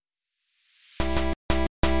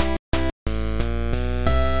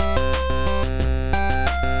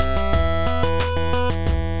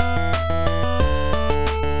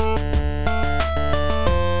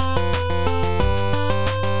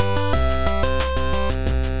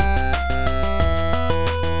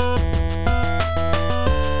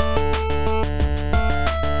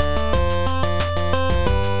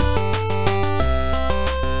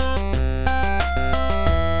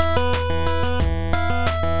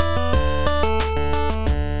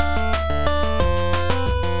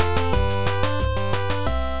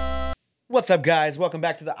What's up, guys? Welcome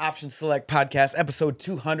back to the Option Select Podcast, episode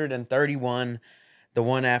 231, the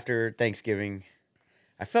one after Thanksgiving.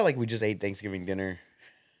 I felt like we just ate Thanksgiving dinner.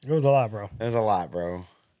 It was a lot, bro. It was a lot, bro. It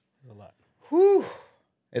was a lot. Whew.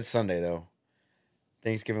 It's Sunday, though.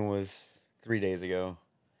 Thanksgiving was 3 days ago.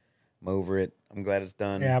 I'm over it. I'm glad it's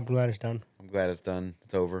done. Yeah, I'm glad it's done. I'm glad it's done.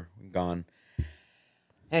 It's over. I'm gone.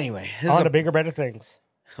 Anyway. On to bigger, better things.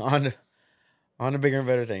 On to bigger and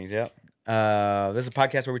better things, yep. This is a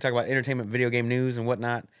podcast where we talk about entertainment, video game news, and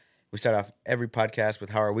whatnot. We start off every podcast with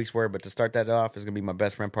how our weeks were, but to start that off is going to be my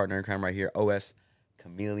best friend, partner in crime right here, OS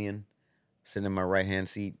Chameleon, sitting in my right-hand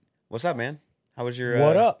seat. What's up, man? How was your...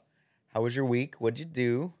 What up? How was your week? What'd you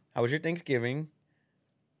do? How was your Thanksgiving?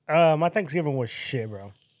 My Thanksgiving was shit,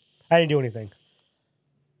 bro. I didn't do anything.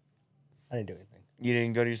 You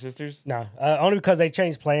didn't go to your sister's? No, only because they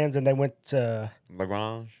changed plans and they went to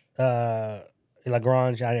Lagrange?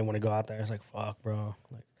 Lagrange. I didn't want to go out there. It's like, fuck, bro.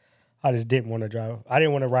 Like, I just didn't want to drive. I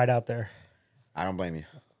didn't want to ride out there. I don't blame you.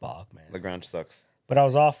 Fuck, man. Lagrange sucks. But I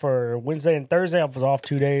was off for Wednesday and Thursday. I was off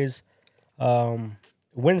 2 days.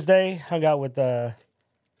 Wednesday, hung out with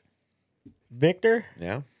Victor.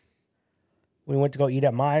 Yeah? We went to go eat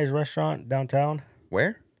at Mai's restaurant downtown.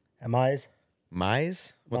 Where? At Mai's.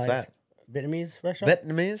 Mai's? What's Mai's. that? Vietnamese restaurant?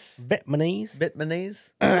 Vietnamese?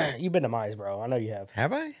 Vietnamese? You've been to Mai's, bro. I know you have.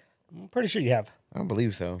 Have I? I'm pretty sure you have. I don't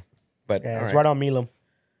believe so. But Yeah, all it's right on Milam.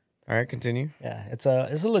 All right, continue. Yeah, it's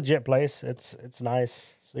a legit place. It's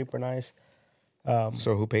nice, super nice.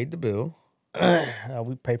 So who paid the bill?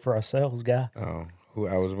 We pay for ourselves, guy. Oh, who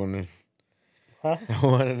I was wondering. Huh? I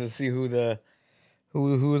wanted to see who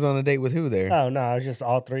was on a date with who there. Oh no, it's just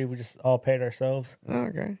all three. We just all paid ourselves. Oh,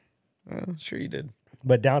 okay. Well, sure you did.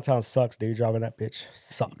 But downtown sucks, dude. Driving that bitch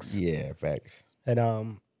sucks. Yeah, facts.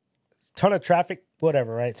 And ton of traffic,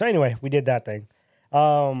 whatever, right? So anyway, we did that thing.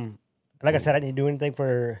 Like I said, I didn't do anything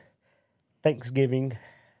for Thanksgiving.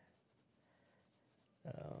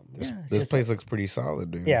 This place looks pretty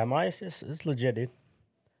solid, dude. Yeah, it's legit, dude.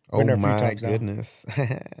 Oh Been there a few my times now. goodness.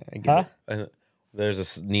 I get Huh? it.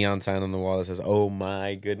 There's a neon sign on the wall that says, "Oh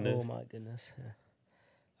my goodness." Oh my goodness.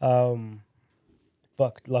 Yeah.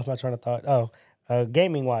 Fuck, lost my train of thought. Oh,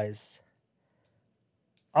 gaming wise,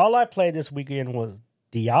 all I played this weekend was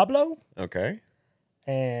Diablo, Okay.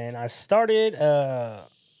 and I started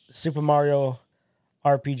Super Mario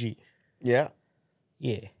RPG. Yeah.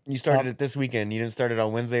 Yeah. You started it this weekend. You didn't start it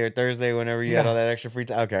on Wednesday or Thursday whenever you had all that extra free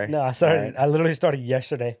time. Okay. No, I started. I literally started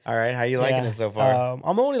yesterday. All right. How you liking it so far?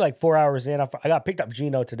 I'm only like 4 hours in. I got picked up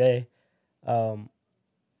Gino today.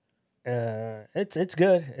 It's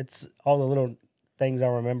good. It's all the little things I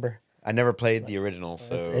remember. I never played the original,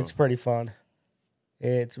 so It's pretty fun.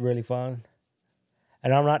 It's really fun.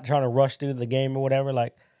 And I'm not trying to rush through the game or whatever.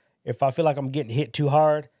 Like, if I feel like I'm getting hit too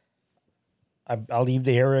hard, I'll leave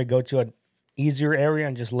the area, go to an easier area,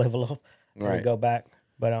 and just level up and go back.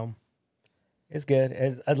 But it's good.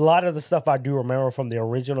 A lot of the stuff I do remember from the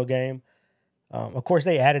original game. Of course,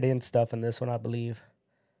 they added in stuff in this one, I believe.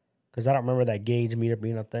 Because I don't remember that gauge meter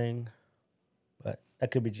being a thing. But that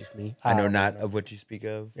could be just me. I know don't not of what you speak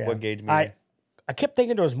of. Yeah. What gauge meter? I kept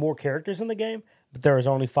thinking there was more characters in the game, but there was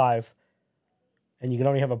only 5. And you can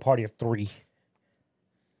only have a party of 3.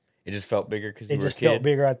 It just felt bigger because you It were a just kid. felt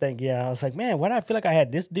bigger, I think. Yeah, I was like, man, why do I feel like I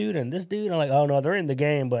had this dude and this dude? I'm like, oh no, they're in the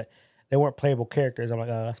game, but they weren't playable characters. I'm like,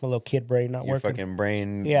 oh, that's my little kid brain not Your working. fucking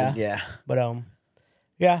brain. Yeah. Yeah. But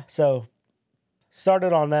yeah. So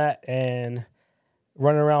started on that and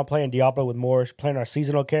running around playing Diablo with Morris, playing our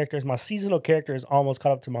seasonal characters. My seasonal character is almost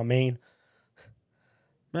caught up to my main.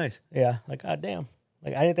 Nice. Yeah, like goddamn.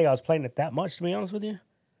 Like I didn't think I was playing it that much, to be honest with you.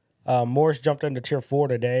 Morris jumped into tier 4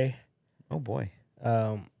 today. Oh boy.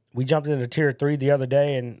 We jumped into tier 3 the other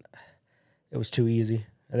day, and it was too easy.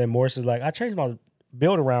 And then Morris is like, I changed my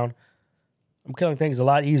build around. I'm killing things a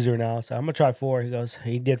lot easier now, so I'm going to try 4. He goes,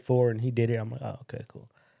 he did 4, and he did it. I'm like, oh, okay, cool.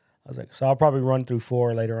 I was like, so I'll probably run through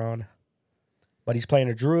 4 later on. But he's playing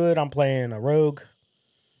a druid. I'm playing a rogue.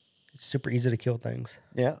 It's super easy to kill things.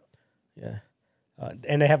 Yeah. Yeah.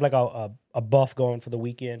 And they have like a buff going for the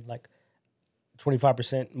weekend, like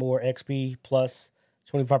 25% more XP plus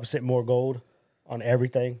 25% more gold on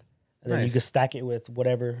everything. And then you Nice. can stack it with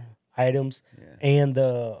whatever items and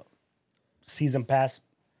the season pass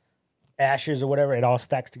ashes or whatever. It all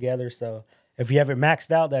stacks together. So if you have it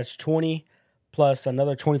maxed out, that's 20 plus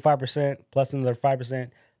another 25% plus another 5%.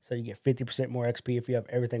 So you get 50% more XP if you have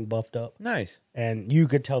everything buffed up. Nice. And you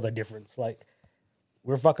could tell the difference. Like,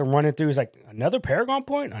 we're fucking running through. He's like, another Paragon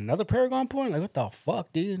point? Another Paragon point? Like, what the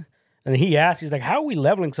fuck, dude? And he asked, he's like, how are we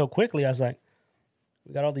leveling so quickly? I was like,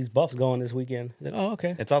 we got all these buffs going this weekend. He's like, oh,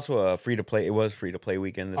 okay. It's also a free to play. It was free to play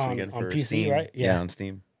weekend this weekend on for PC, Steam. right? Yeah, Yeah. on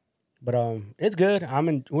Steam. But it's good.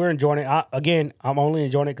 We're enjoying it. I'm only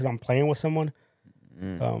enjoying it because I'm playing with someone.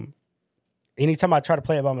 Anytime I try to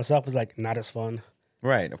play it by myself, it's like not as fun.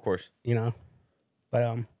 Right, of course. You know.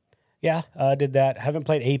 But yeah, I did that. Haven't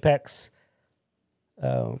played Apex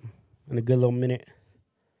in a good little minute.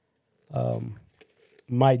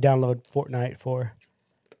 Might download Fortnite for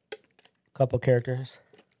a couple characters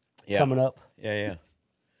coming up. Yeah.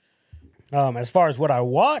 As far as what I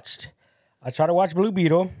watched, I tried to watch Blue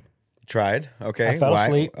Beetle. Tried. Okay. I fell Why?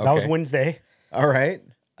 asleep. Okay. That was Wednesday. All right.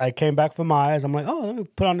 I came back from my eyes. I'm like, oh, let me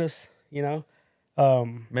put on this, you know.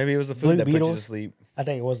 Maybe it was the Blue food that put you to Beetles. sleep. I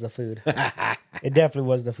think it was the food. It definitely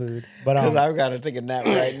was the food. But Because I've got to take a nap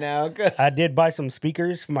right now. I did buy some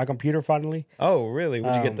speakers for my computer finally. Oh, really?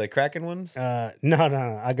 Would you get the Kraken ones?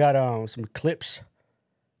 No. I got some clips,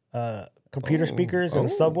 computer speakers and a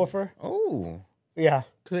subwoofer. Oh, Yeah,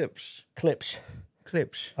 clips. clips.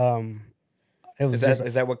 It was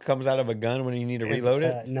Is that what comes out of a gun when you need to reload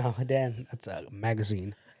it? No, Dan, that's a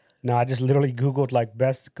magazine. No, I just literally Googled like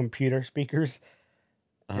best computer speakers,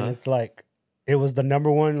 and it's like it was the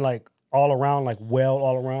number one, like all around, like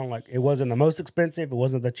all around. Like it wasn't the most expensive, it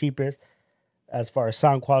wasn't the cheapest. As far as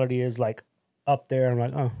sound quality is like up there, I'm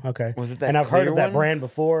like, oh, okay. Was it that? And I've heard clear of that one? brand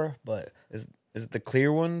before, but Is it the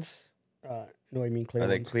clear ones? no, what you mean clear? Are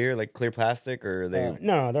they ones? clear, like clear plastic, or are they?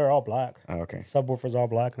 No, they're all black. Oh, okay, Subwoofers all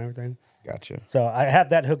black and everything. gotcha. So I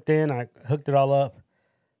have that hooked in. I hooked it all up,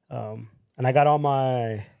 and I got all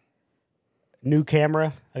my new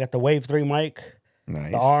camera. I got the Wave 3 mic,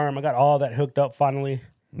 Nice. the arm. I got all that hooked up finally.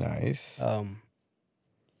 Nice. And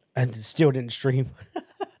it still didn't stream.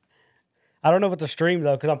 I don't know what to stream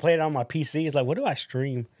though, because I'm playing it on my PC. It's like, what do I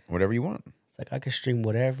stream? Whatever you want. It's like I can stream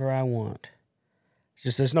whatever I want. It's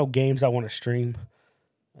just there's no games I want to stream.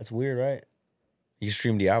 That's weird, right? You can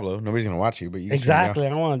stream Diablo. Nobody's gonna watch you, but you can Exactly. I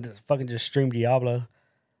don't want to just stream Diablo,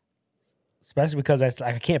 especially because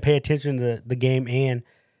I can't pay attention to the game and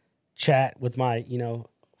chat with my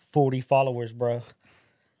 40 followers, bro.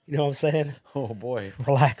 You know what I'm saying? Oh boy.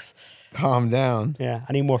 Relax. Calm down. Yeah,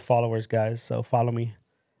 I need more followers, guys. So follow me.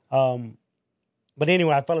 But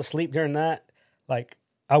anyway, I fell asleep during that. Like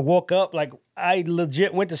I woke up, like I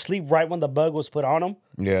legit went to sleep right when the bug was put on him,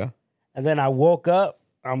 Yeah. and then I woke up.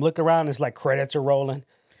 I'm looking around. It's like credits are rolling.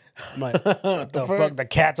 I'm like, what the fuck? The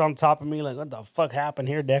cat's on top of me. Like, what the fuck happened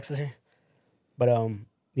here, Dexter? But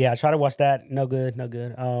yeah, I tried to watch that. No good.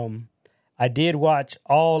 I did watch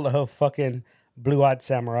all of fucking Blue Eyed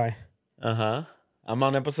Samurai. I'm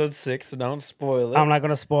on episode 6, so don't spoil it. I'm not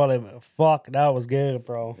gonna spoil it. But fuck, that was good,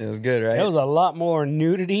 bro. It was good, right? There was a lot more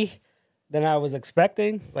nudity than I was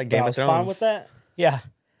expecting. like but Game I of was Thrones. fine with that. Yeah.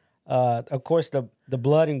 Of course, the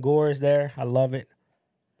blood and gore is there. I love it.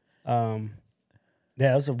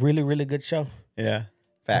 Yeah, it was a really, really good show. Yeah.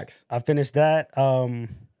 Facts. I finished that.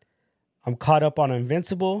 I'm caught up on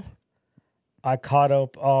Invincible. I caught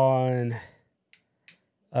up on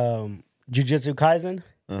Jujutsu Kaisen.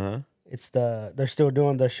 They're still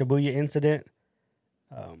doing the Shibuya incident.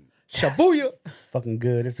 Shibuya, it's fucking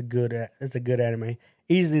good. It's a good anime.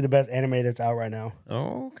 Easily the best anime that's out right now.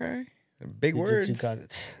 Oh, okay. Big Jujutsu words.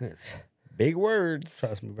 Kaisen. It's Big words.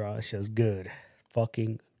 trust me, bro. It's just good.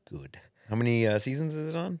 Fucking good. How many seasons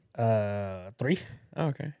is it on? 3. Oh,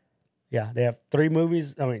 okay. Yeah, they have 3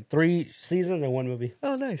 movies. 3 seasons and 1 movie.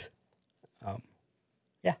 Oh, nice.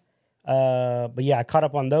 Yeah. But yeah, I caught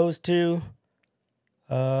up on those 2.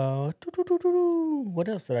 What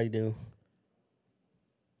else did I do?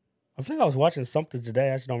 I think I was watching something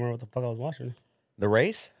today. I just don't remember what the fuck I was watching. The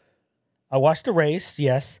Race? I watched The Race,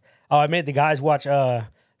 yes. Oh, I made the guys watch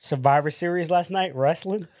Survivor Series last night,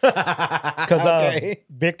 wrestling. Because Okay.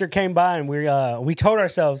 Victor came by and we told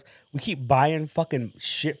ourselves we keep buying fucking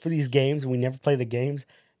shit for these games and we never play the games.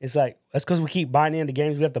 It's like, that's because we keep buying into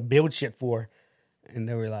games we have to build shit for. And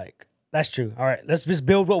they were like, that's true. All right, let's just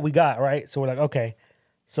build what we got, right? So we're like, okay.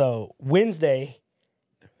 So Wednesday,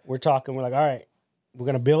 we're talking. We're like, all right, we're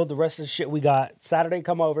going to build the rest of the shit we got. Saturday,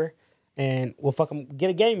 come over and we'll fucking get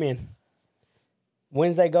a game in.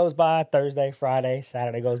 Wednesday goes by, Thursday, Friday,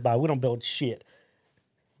 Saturday goes by. We don't build shit.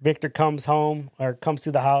 Victor comes home or comes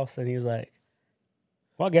to the house and he's like,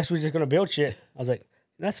 well, I guess we're just going to build shit. I was like,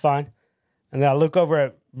 that's fine. And then I look over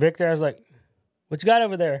at Victor. I was like, what you got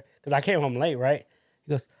over there? Because I came home late, right? He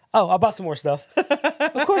goes, oh, I bought some more stuff.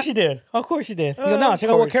 Of course you did. Of course you did. He goes, no, check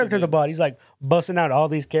out what characters I bought. He's like busting out all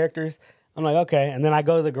these characters. I'm like, okay. And then I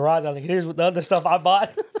go to the garage. I was like, here's what the other stuff I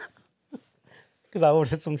bought. Because I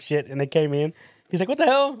ordered some shit and it came in. He's like, what the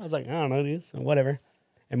hell? I was like, I don't know, dude. So whatever.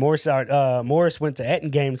 And Morris went to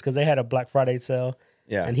Etten Games because they had a Black Friday sale.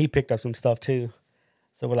 Yeah. And he picked up some stuff too.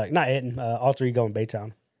 So we're like, not Etten, Alter Ego in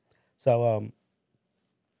Baytown. So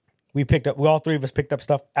We all three of us picked up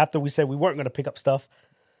stuff after we said we weren't going to pick up stuff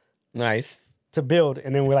Nice. to build.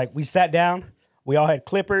 And then we sat down. We all had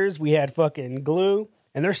clippers. We had fucking glue.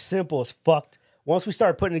 And they're simple as fuck. Once we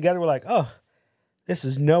started putting it together, we're like, oh, this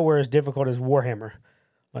is nowhere as difficult as Warhammer.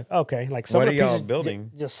 Like, okay. Like some What of are the y'all pieces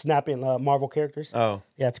building? just snapping Marvel characters. Oh,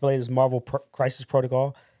 Yeah, to play this Marvel Crisis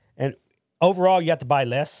Protocol. And overall, you have to buy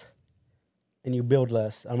less and you build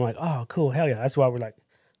less. I'm like, oh, cool. Hell yeah. That's why we're like,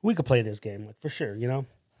 we could play this game, like for sure, you know?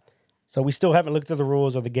 So we still haven't looked at the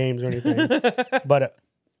rules or the games or anything, but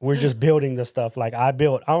we're just building the stuff. Like I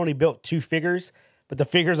only built 2 figures, but the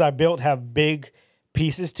figures I built have big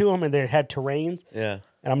pieces to them and they had terrains. yeah.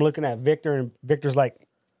 And I'm looking at Victor, and Victor's like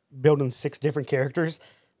building 6 different characters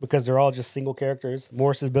because they're all just single characters.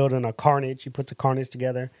 Morris is building a Carnage. He puts a Carnage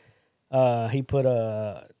together. He put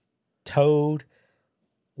a Toad,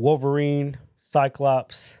 Wolverine,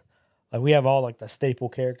 Cyclops. Like we have all like the staple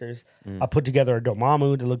characters. I put together a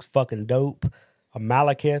Dormammu that looks fucking dope. A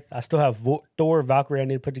Malekith. I still have Thor, Valkyrie I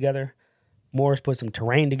need to put together. Morris put some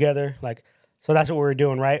terrain together. Like, so that's what we were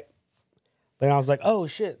doing, right? Then I was like, oh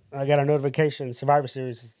shit. I got a notification. Survivor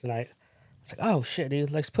Series is tonight. I was like, oh shit,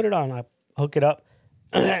 dude. Let's put it on. I hook it up.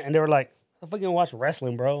 And they were like, I fucking watch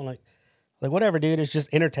wrestling, bro. I'm like whatever, dude. It's just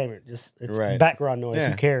entertainment. Just it's Right. background noise. Yeah.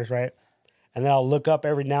 Who cares, right? And then I'll look up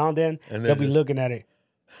every now and then. And They'll then be just- looking at it.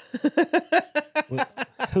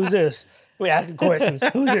 Who's this? We asking questions.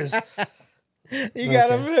 Who's this? You got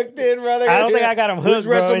him hooked in, brother. I don't think I got him Who's hooked,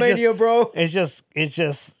 bro. WrestleMania, bro? It's just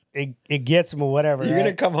it gets him or whatever. You're right?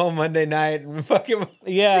 gonna come home Monday night and fucking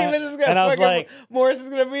Yeah. Steven is gonna And I was fucking like- Morris is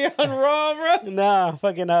gonna be on Raw, bro. Nah,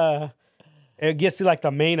 fucking it gets to like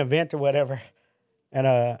the main event or whatever.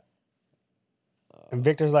 And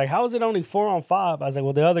Victor's like, how is it only 4-on-5? I was like,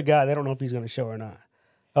 well, the other guy, they don't know if he's gonna show or not.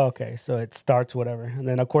 Okay, so it starts whatever. And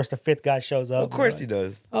then of course the 5th guy shows up. Of course They're he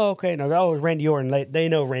does. like, oh, okay. No, oh, it's Randy Orton. They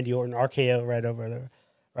know Randy Orton, RKO right over there.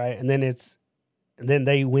 Right. And then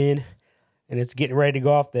they win and it's getting ready to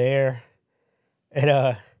go off the air.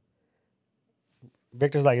 And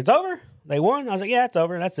Victor's like, it's over? They won? I was like, yeah, it's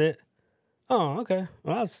over. That's it. Oh, okay.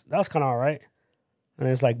 Well, that was kind of all right. And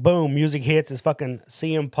it's like, boom, music hits. It's fucking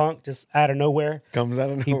CM Punk just out of nowhere. Comes out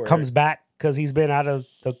of He nowhere. comes back because he's been out of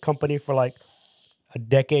the company for like a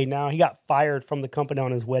decade now. He got fired from the company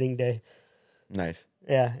on his wedding day. Nice.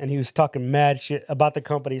 Yeah, and he was talking mad shit about the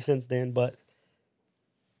company since then. But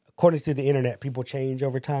according to the internet, people change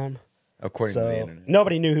over time. According to the So internet.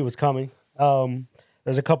 nobody knew he was coming.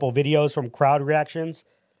 There's a couple videos from crowd reactions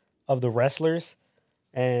of the wrestlers,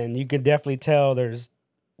 and you can definitely tell there's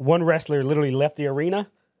one wrestler literally left the arena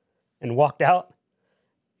and walked out.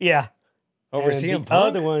 Yeah. Over And CM the Punk?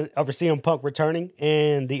 other one over CM Punk returning,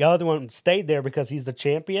 and the other one stayed there because he's the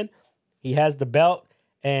champion. He has the belt,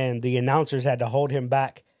 and the announcers had to hold him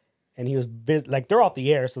back. And he was like they're off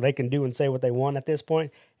the air, so they can do and say what they want at this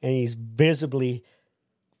point. And he's visibly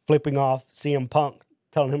flipping off CM Punk,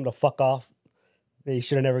 telling him to fuck off. That he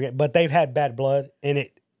should have never get. But they've had bad blood, and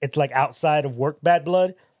it's like outside of work bad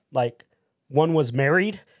blood. Like one was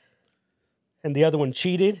married, and the other one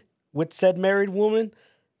cheated with said married woman.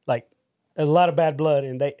 Like a lot of bad blood,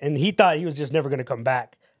 and he thought he was just never going to come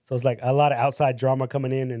back. So it's like a lot of outside drama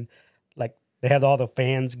coming in, and like they have all the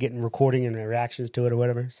fans getting recording and their reactions to it or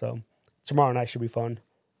whatever. So tomorrow night should be fun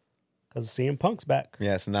because CM Punk's back.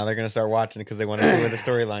 Yeah, so now they're gonna start watching it because they want to see where the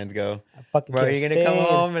storylines go. I fucking Bro, can't you're gonna come stand-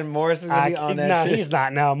 home and Morris is gonna be on that nah, shit. he's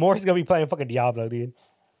not now. Morris is gonna be playing fucking Diablo, dude.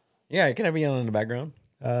 Yeah, you can have yelling in the background.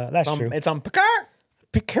 That's true. It's on Picard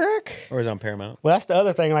Kirk. or is it on Paramount? Well, that's the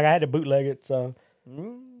other thing. Like I had to bootleg it, so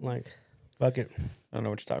Mm. like, fuck it. I don't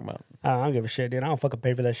know what you're talking about. I don't give a shit, dude. I don't fucking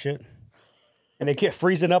pay for that shit. And they kept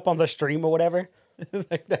freezing up on the stream or whatever. It's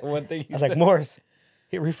like that one thing I you was said. like, Morris,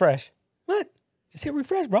 hit refresh. What? Just hit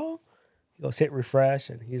refresh, bro. He goes, hit refresh,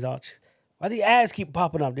 and he's all, why the ads keep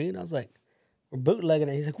popping up, dude? I was like, we're bootlegging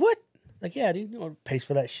it. He's like, what? Like, yeah, dude, you know, pays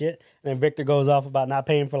for that shit. And then Victor goes off about not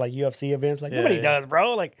paying for like UFC events. Like, nobody does,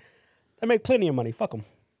 bro. Like, they make plenty of money. Fuck them.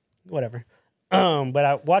 Whatever. But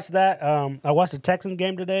I watched that. I watched the Texans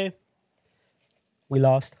game today. We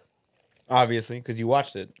lost. Obviously, because you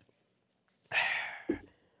watched it.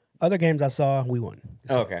 Other games I saw, we won.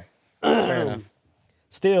 Okay. Fair enough.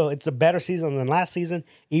 Still, it's a better season than last season,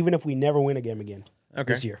 even if we never win a game again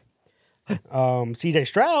Okay. this year. CJ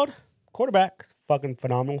Stroud, quarterback, fucking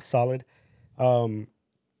phenomenal, solid. I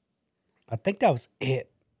think that was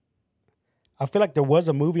it. I feel like there was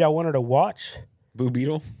a movie I wanted to watch. Boo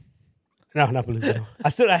Beetle. No, not Blue Beetle.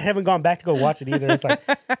 I haven't gone back to go watch it either. It's like,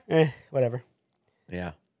 whatever.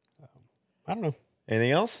 Yeah. I don't know.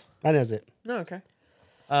 Anything else? That is it. No, okay.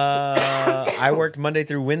 I worked Monday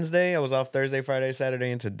through Wednesday. I was off Thursday, Friday,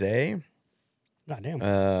 Saturday, and today. God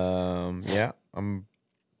damn. Yeah.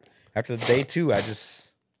 After the day 2,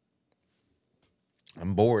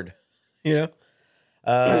 I'm bored. You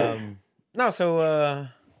know? No, so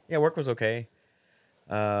yeah, work was okay.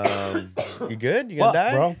 You good? You gonna Fuck,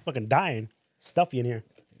 die? bro. Fucking dying. Stuffy in here.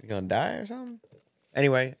 You gonna die or something?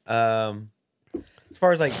 Anyway, as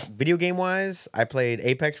far as like video game wise, I played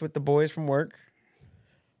Apex with the boys from work.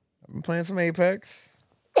 I've been playing some Apex.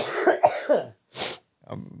 I've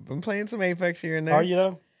been playing some Apex here and there. Are you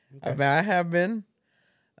though? I have been.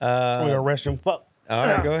 I'm gonna arrest him. Fuck. All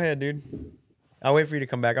right, go ahead, dude. I'll wait for you to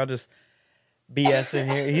come back. I'll just BS in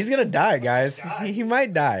here. He's gonna die, guys. He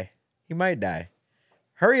might die. He might die.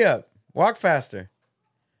 Hurry up. Walk faster.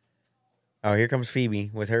 Oh, here comes Phoebe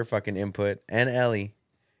with her fucking input and Ellie.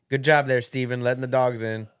 Good job there, Steven, letting the dogs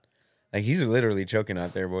in. Like he's literally choking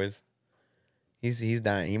out there, boys. He's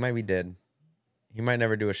dying. He might be dead. He might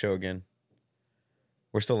never do a show again.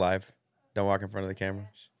 We're still live. Don't walk in front of the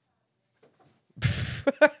cameras.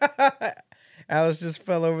 Alice just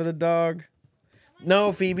fell over the dog.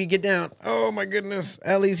 No, Phoebe, get down. Oh my goodness.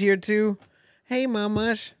 Ellie's here too. Hey,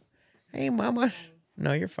 mamash. Hey, mamash.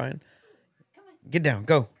 No, you're fine. Get down.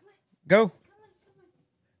 Go. Go.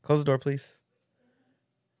 Close the door, please.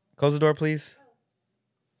 Close the door, please.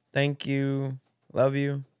 Thank you. Love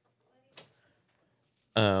you.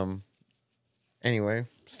 Anyway,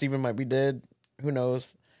 Steven might be dead. Who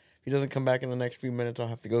knows? If he doesn't come back in the next few minutes, I'll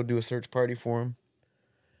have to go do a search party for him.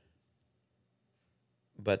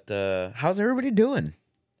 But how's everybody doing?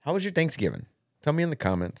 How was your Thanksgiving? Tell me in the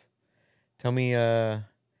comments. Tell me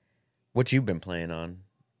what you've been playing on.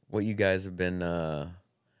 What you guys have been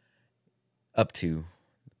up to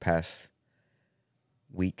the past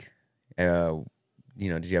week. Did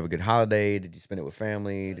you have a good holiday? Did you spend it with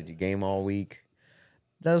family? Did you game all week?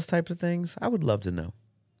 Those types of things. I would love to know.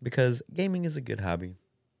 Because gaming is a good hobby.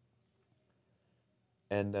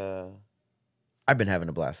 And I've been having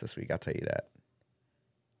a blast this week, I'll tell you that.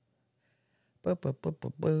 Go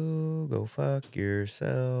fuck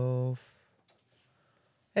yourself.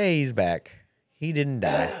 Hey, he's back. He didn't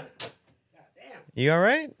die. God damn. You all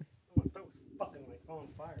right? My throat's fucking like on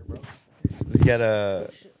fire, bro.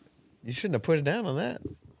 You shouldn't have pushed down on that.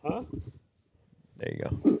 Huh? There you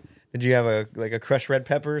go. Did you have a crushed red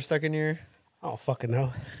pepper stuck in your? I don't fucking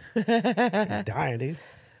know. I'm dying, dude.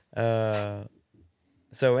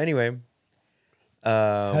 So anyway.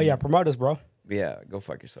 Hell yeah, promote us, bro. Yeah, go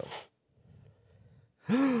fuck yourself.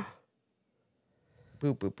 Boo,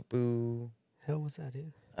 boo, boo, boo. Hell was that,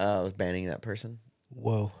 dude? I was banning that person.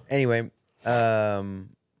 Whoa. Anyway, what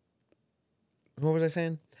was I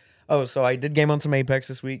saying? Oh, so I did game on some Apex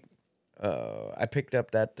this week. I picked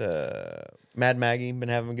up that Mad Maggie. Been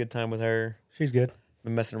having a good time with her. She's good.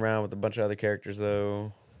 Been messing around with a bunch of other characters,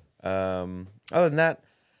 though. Other than that,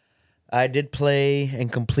 I did play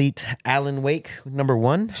and complete Alan Wake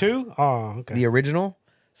 #1. 2? Oh, okay. The original.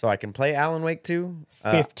 So I can play Alan Wake 2.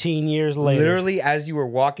 15 years later. Literally, as you were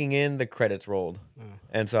walking in, the credits rolled.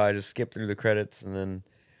 And so I just skipped through the credits, and then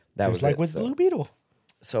that was like it. with Blue Beetle.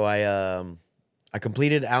 So I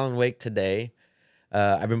completed Alan Wake today.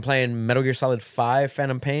 I've been playing Metal Gear Solid 5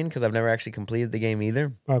 Phantom Pain because I've never actually completed the game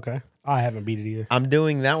either. Okay. I haven't beat it either. I'm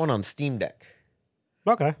doing that one on Steam Deck.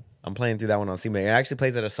 Okay. I'm playing through that one on Steam Deck. It actually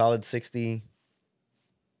plays at a solid 60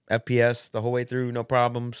 FPS the whole way through, no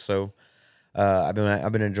problems. So I've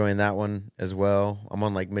been enjoying that one as well. I'm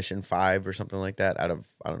on like mission 5 or something like that out of,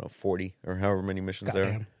 I don't know, 40 or however many missions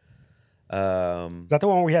there are. Is that the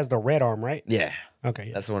one where he has the red arm, right? Yeah. Okay.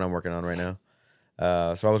 Yeah. That's the one I'm working on right now.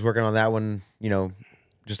 So I was working on that one,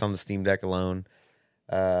 just on the Steam Deck alone.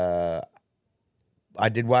 I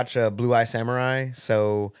did watch Blue Eye Samurai,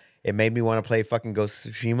 so it made me want to play fucking Ghost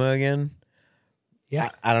of Tsushima again. Yeah.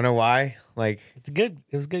 I don't know why. Like, It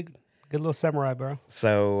was good. Good little samurai, bro.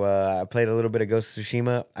 So I played a little bit of Ghost of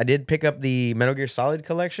Tsushima. I did pick up the Metal Gear Solid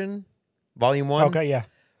Collection, Volume 1. Okay, yeah.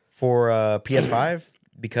 For PS5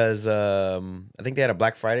 because I think they had a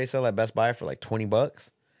Black Friday sale at Best Buy for like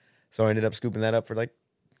 $20. So I ended up scooping that up for like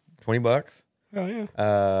 $20. Oh, yeah.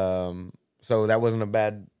 So that wasn't a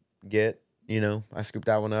bad get. I scooped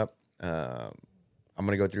that one up. I'm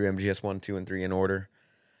going to go through MGS 1, 2, and 3 in order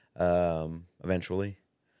eventually.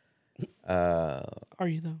 Are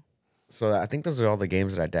you, though? So I think those are all the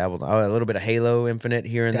games that I dabbled. Oh, a little bit of Halo Infinite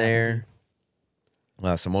here and there.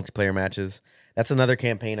 Some multiplayer matches. That's another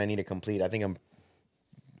campaign I need to complete. I think I'm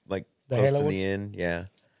like close to the end. Yeah.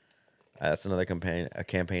 That's another campaign. A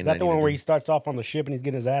campaign. Is that the one where he starts off on the ship and he's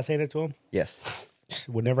getting his ass handed to him? Yes.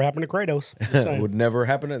 Would never happen to Kratos. Would never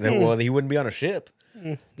happen to Well, he wouldn't be on a ship.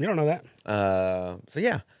 You don't know that. So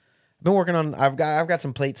yeah, I've been working on. I've got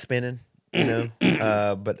some plates spinning. you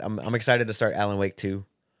know. But I'm excited to start Alan Wake 2.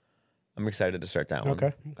 I'm excited to start that one.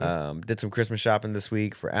 Okay. Did some Christmas shopping this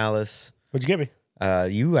week for Alice. What'd you get me? I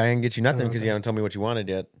didn't get you nothing because okay. you haven't told me what you wanted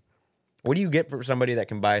yet. What do you get for somebody that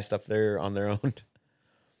can buy stuff there on their own?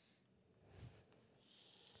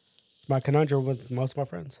 My conundrum with most of my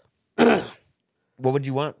friends. What would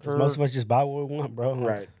you want for? Most of us just buy what we want, bro. Like,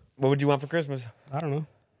 Right. What would you want for Christmas? I don't know.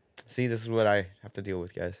 See, this is what I have to deal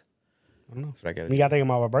with, guys. I don't know. That's what I got to You do. got to think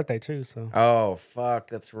about my birthday too. So. Oh, fuck.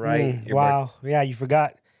 That's right. Your Wow. Yeah, you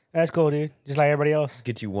forgot. That's cool, dude. Just like everybody else.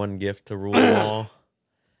 Get you one gift to rule them all.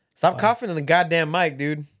 Stop coughing in the goddamn mic,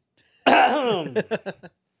 dude.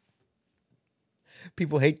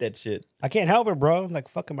 People hate that shit. I can't help it, bro. Like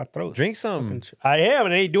fucking my throat. Drink some. I am,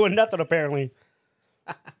 and it ain't doing nothing apparently.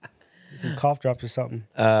 Some cough drops or something.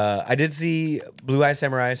 I did see Blue Eye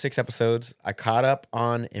Samurai 6 episodes. I caught up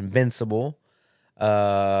on Invincible.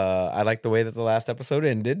 I like the way that the last episode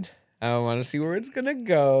ended. I want to see where it's gonna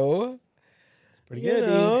go. It's pretty good,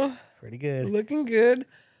 dude. Pretty good. Looking good.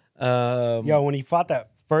 Yo, when he fought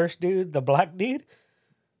that first dude, the black dude,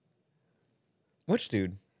 Which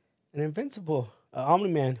dude? an Invincible,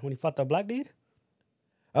 Omni-Man, when he fought the black dude,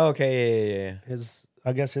 Oh, okay, yeah.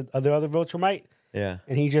 I guess the other Viltrumite, Yeah.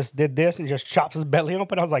 and he just did this and just chops his belly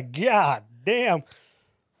open. I was like, God damn.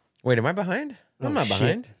 Wait, am I behind? I'm not shit.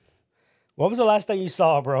 behind. What was the last thing you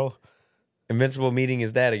saw, bro? Invincible meeting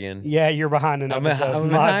his dad again. Yeah, you're behind an I'm episode.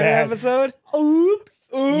 behind My an bad. episode. Oops.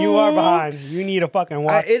 You are behind. Oops. You need to fucking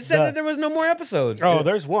watch. It said that there was no more episodes. Oh,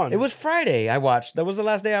 there's one. It was Friday. I watched. That was the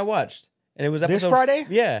last day I watched, and it was episode This Friday?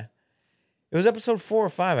 Yeah, it was episode 4 or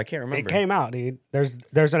 5. I can't remember. It came out, dude.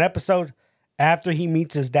 There's an episode after he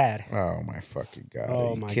meets his dad. Oh my fucking god! Are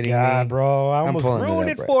Oh you my kidding god, me? bro! I almost pulling it ruined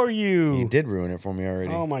up it right- for you. You did ruin it for me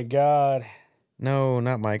already. Oh my god. No,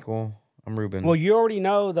 not Michael. I'm Ruben. Well, you already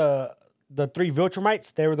know the three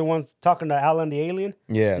Viltrumites. They were the ones talking to Alan the alien.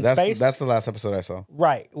 yeah, in that's space? that's the last episode I saw.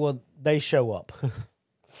 Right. Well, they show up.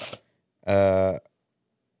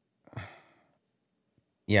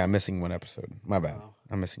 Yeah, I'm missing one episode. My bad. Wow.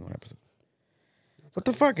 I'm missing one episode. What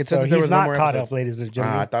the fuck? It So said that there he's was no not more caught episodes. up, ladies and I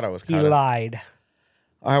gentlemen. thought I was He caught up. lied.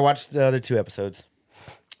 I watched the other 2 episodes.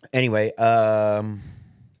 Anyway,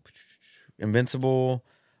 Invincible,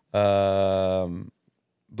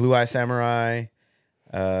 Blue Eye Samurai.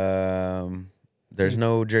 There's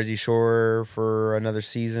no Jersey Shore for another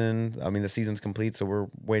season. I mean, the season's complete, so we're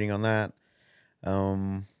waiting on that.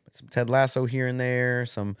 Some Ted Lasso here and there,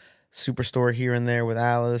 some Superstore here and there with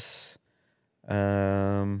Alice.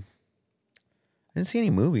 I didn't see any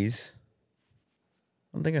movies.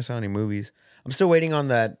 I don't think I saw any movies. I'm still waiting on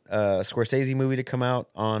that Scorsese movie to come out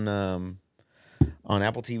on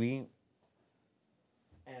Apple TV,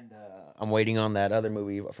 and I'm waiting on that other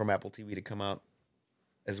movie from Apple TV to come out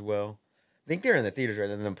as well. I think they're in the theaters right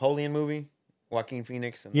now. The Napoleon movie, Joaquin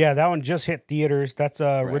Phoenix. And, Yeah, that one just hit theaters. That's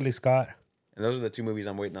Ridley Scott. and those are the 2 movies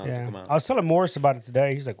I'm waiting on to Yeah. come out. I was telling Morris about it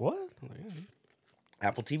today. He's like, "What?" I'm like, "Yeah."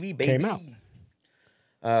 Apple TV, baby. Came out.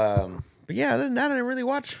 But yeah, other than that, I didn't really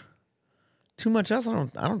watch too much else.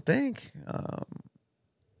 I don't think.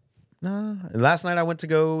 Nah. Last night I went to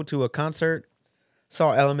go to a concert.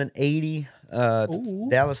 Saw Element 80, Ooh.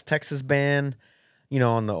 Dallas, Texas band.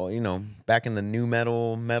 Back in the new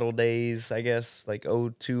metal days, I guess, like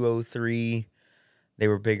 02, 03. They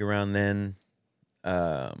were big around then.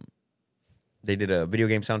 They did a video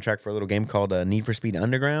game soundtrack for a little game called Need for Speed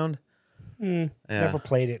Underground. Yeah. Never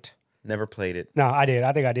played it. Never played it. No, I did.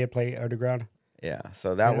 I think I did play Underground. Yeah,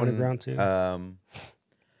 so that Yeah, one. Underground too.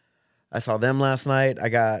 I saw them last night. I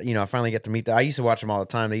finally get to meet them. I used to watch them all the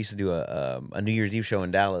time. They used to do a New Year's Eve show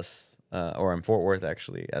in Dallas, or in Fort Worth,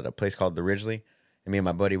 actually, at a place called the Ridgely. And me and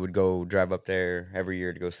my buddy would go drive up there every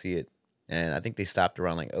year to go see it. And I think they stopped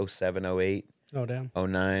around like 07, 08, Oh damn.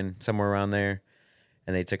 09, somewhere around there.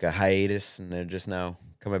 And they took a hiatus, and they're just now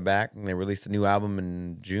coming back. And they released a new album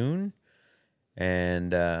in June.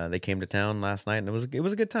 And they came to town last night, and it was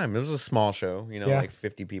a good time. It was a small show, Yeah. like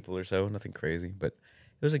 50 people or so, nothing crazy, but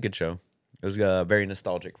it was a good show. It was very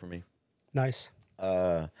nostalgic for me. Nice.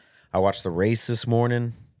 I watched the race this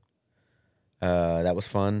morning. That was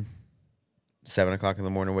fun. 7:00 in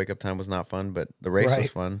the morning wake up time was not fun, but the race was Right.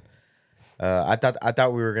 fun. I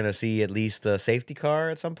thought we were gonna see at least a safety car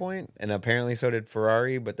at some point, and apparently so did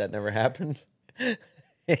Ferrari, but that never happened.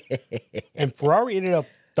 And Ferrari ended up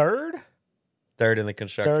third. Third in the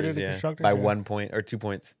constructors, by yeah. 1 point or 2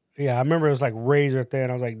 points. Yeah, I remember it was like razor thin.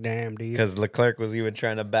 I was like, damn, dude. Because Leclerc was even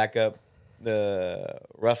trying to back up the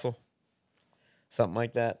Russell. Something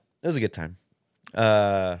like that. It was a good time.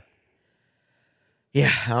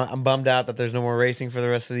 Yeah, I'm bummed out that there's no more racing for the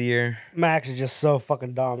rest of the year. Max is just so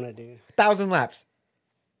fucking dominant, dude. 1,000 laps.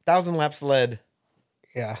 1,000 laps led.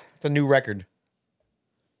 Yeah. It's a new record.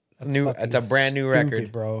 It's a brand new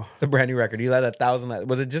record, bro. It's a brand new record. You led 1,000 laps.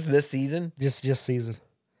 Was it just this season? Just season.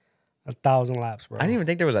 1,000 laps, bro. I didn't even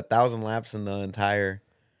think there was 1,000 laps in the entire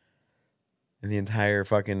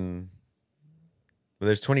fucking. Well,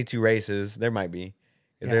 there's 22 races. There might be.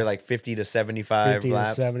 If they're like 50 to 75 50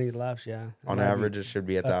 laps. to 70 laps, yeah. On average, it should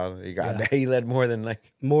be 1,000. He led more than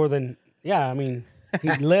like. More than, yeah, I mean, he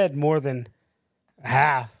led more than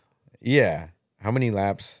half. Yeah. How many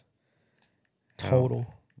laps? Total.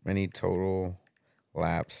 How many total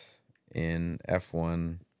laps in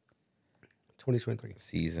F1 2023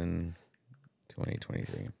 season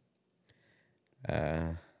 2023?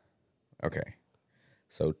 Okay.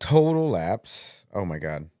 So total laps. Oh my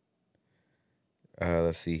God.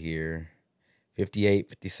 Let's see here. 58,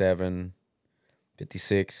 57,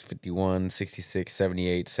 56, 51, 66,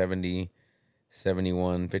 78, 70,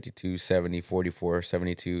 71, 52, 70, 44,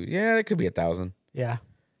 72. Yeah, that could be 1,000. Yeah.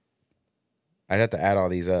 I'd have to add all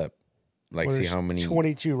these up. Like, see how many.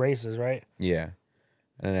 22 races, right? Yeah.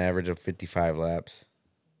 An average of 55 laps,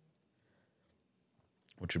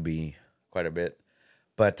 which would be quite a bit.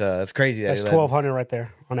 But it's crazy. That's 1,200 right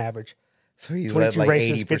there on average. So he's led like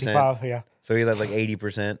races, 80%. 55, yeah. So he led like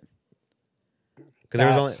 80%.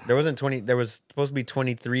 Because there was supposed to be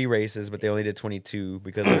 23 races, but they only did 22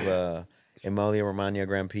 because of Emilia Romagna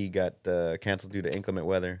Grand Prix got canceled due to inclement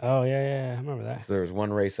weather. Oh yeah, I remember that. So there was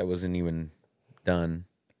one race that wasn't even done.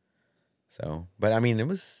 So, but I mean,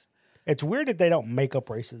 It's weird that they don't make up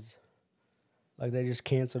races. Like they just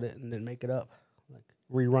canceled it and then make it up, like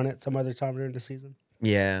rerun it some other time during the season.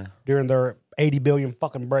 Yeah. During their 80 billion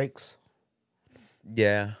fucking breaks.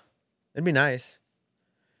 Yeah, it'd be nice.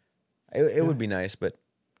 It would be nice, but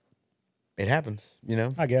it happens, you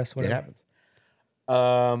know? I guess. Whatever. It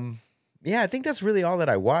happens. Yeah, I think that's really all that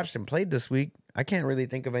I watched and played this week. I can't really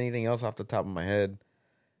think of anything else off the top of my head.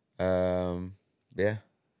 Yeah,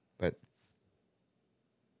 but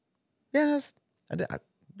yeah,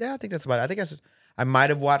 I think that's about it. I think I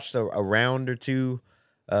might have watched a round or two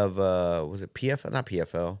of was it PFL? Not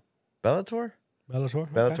PFL, Bellator.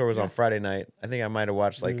 Bellator was on Friday night. I think I might have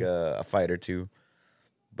watched like a fight or two,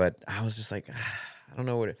 but I was just like, I don't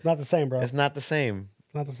know what it's not the same, bro. It's not the same.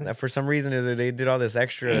 Not the same. For some reason, they did all this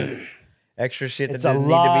extra shit it's that didn't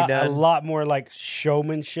need to be done. A lot more like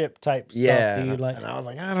showmanship type stuff, dude. Like, and I was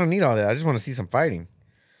like, I don't need all that. I just want to see some fighting.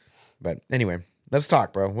 But anyway, let's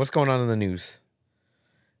talk, bro. What's going on in the news?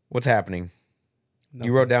 What's happening? Nothing.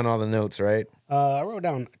 You wrote down all the notes, right? I wrote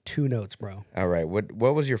down 2 notes, bro. All right.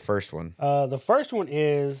 What was your first one? The first one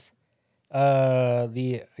is I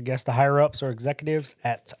guess the higher ups or executives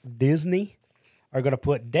at Disney are going to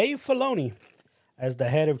put Dave Filoni as the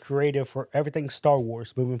head of creative for everything Star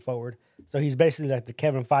Wars moving forward. So he's basically like the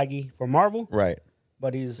Kevin Feige for Marvel. Right.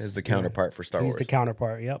 But he's the counterpart for Star Wars. He's the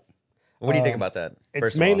counterpart, yep. What do you think about that?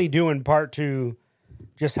 It's mainly doing part to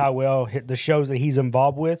just how well the shows that he's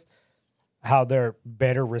involved with, how they're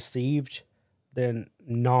better received than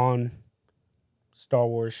non-Star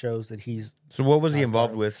Wars shows that he's. So what was he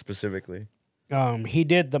involved with specifically? He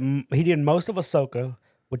did most of Ahsoka,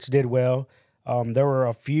 which did well. There were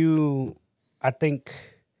a few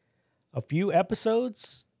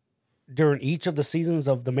episodes during each of the seasons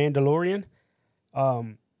of The Mandalorian.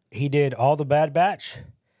 He did all the Bad Batch.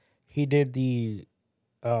 He did the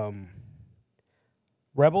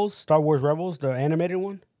Rebels, Star Wars Rebels, the animated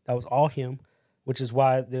one. That was all him, which is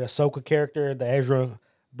why the Ahsoka character, the Ezra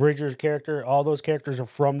Bridgers character, all those characters are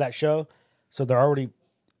from that show. So they're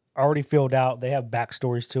already filled out. They have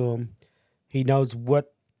backstories to them. He knows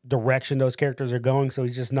what direction those characters are going, so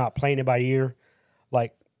he's just not playing it by ear.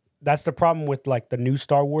 Like, that's the problem with, like, the new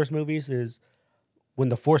Star Wars movies is when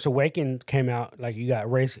The Force Awakens came out, like, you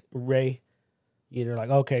got Rey, you're like,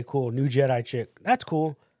 okay, cool, new Jedi chick. That's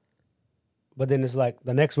cool. But then it's like,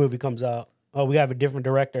 the next movie comes out, oh, we have a different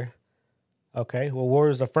director. Okay, well,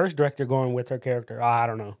 where's the first director going with her character? I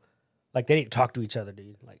don't know. Like, they didn't talk to each other,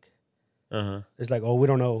 dude. Like, it's like, oh, we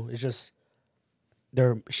don't know. It's just,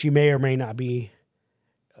 she may or may not be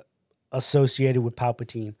associated with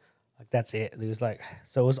Palpatine. Like, that's it. It was like,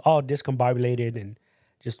 so it was all discombobulated and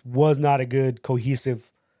just was not a good,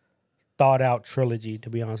 cohesive, thought out trilogy, to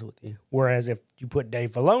be honest with you. Whereas if you put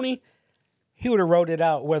Dave Filoni, he would have wrote it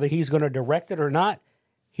out, whether he's going to direct it or not,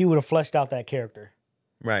 he would have fleshed out that character.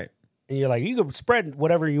 Right. And you're like, you could spread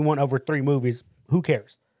whatever you want over 3 movies. Who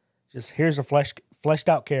cares? Just here's a fleshed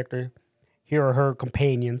out character. Here are her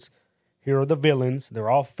companions. Here are the villains. They're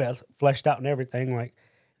all fleshed out and everything. Like,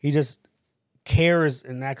 he just cares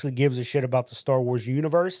and actually gives a shit about the Star Wars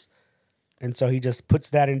universe. And so he just puts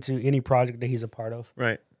that into any project that he's a part of.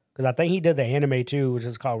 Right. because I think he did the anime too, which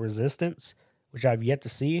is called Resistance, which I've yet to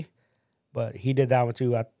see, but he did that one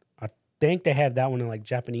too. I think they have that one in like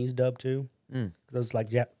Japanese dub too. It was like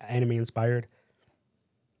anime inspired.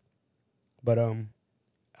 But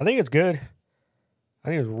I think it's good. I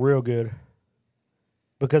think it's real good.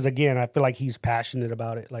 Because again, I feel like he's passionate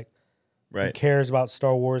about it. Like he cares about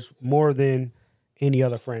Star Wars more than any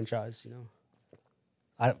other franchise, you know.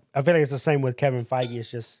 I feel like it's the same with Kevin Feige.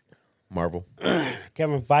 It's just Marvel.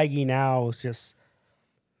 Kevin Feige now is just,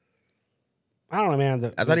 I don't know,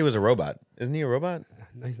 man. I thought he was a robot. Isn't he a robot?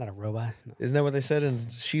 No, he's not a robot. No. Isn't that what they said in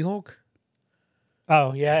She-Hulk?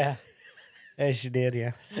 Oh, yeah. Yeah, she did,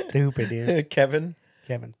 yeah. Stupid, dude. Kevin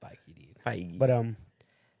Feige, dude. Feige. But,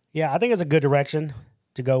 yeah, I think it's a good direction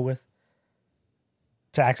to go with.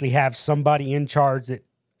 To actually have somebody in charge that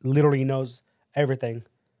literally knows everything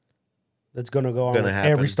that's going to go on with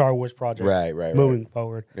every Star Wars project. Right. Moving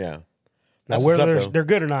forward. Yeah. Now, whether they're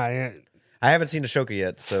good or not. I haven't seen Ashoka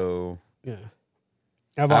yet, so... Yeah.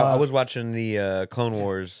 I was watching the Clone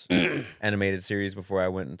Wars animated series before I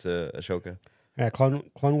went into Ashoka. Yeah,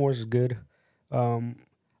 Clone Wars is good. I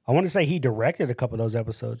want to say he directed a couple of those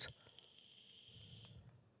episodes.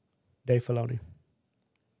 Dave Filoni.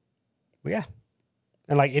 But yeah.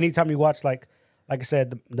 And like anytime you watch like I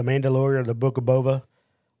said, the Mandalorian or the Book of Boba,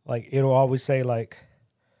 like it'll always say like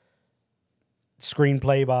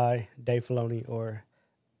screenplay by Dave Filoni or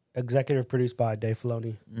executive produced by Dave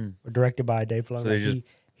Filoni or directed by Dave Filoni. So like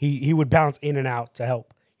he would bounce in and out to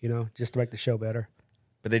help, you know, just to make the show better.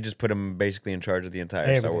 But they just put him basically in charge of the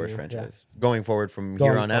entire Star Wars franchise. Going forward from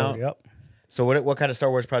here on out. Yep. So what kind of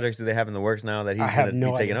Star Wars projects do they have in the works now that he's going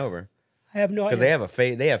to be taking over? I have no idea.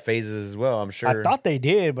 Because they have phases as well, I'm sure. I thought they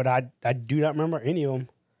did, but I do not remember any of them.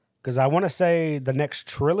 Because I want to say the next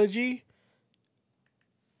trilogy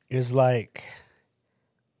is like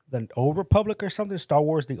the Old Republic or something. Star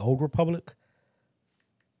Wars, the Old Republic.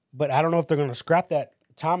 But I don't know if they're going to scrap that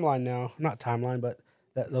timeline now. Not timeline, but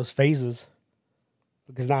those phases.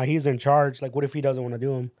 Because now he's in charge. Like, what if he doesn't want to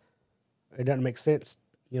do them? It doesn't make sense,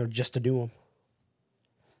 you know, just to do them.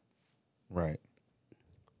 Right.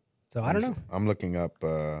 So I don't know. I'm looking up.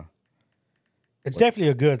 It's definitely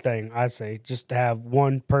a good thing, I'd say, just to have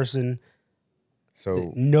one person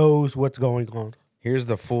that knows what's going on. Here's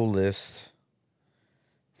the full list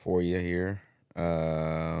for you here.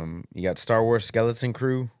 You got Star Wars Skeleton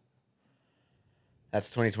Crew. That's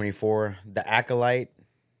 2024. The Acolyte.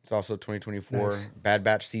 It's also 2024. Nice. Bad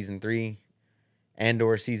Batch Season 3.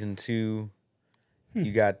 Andor Season 2.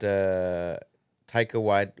 You got Taika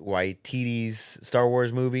Waititi's Star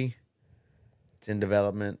Wars movie. It's in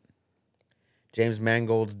development. James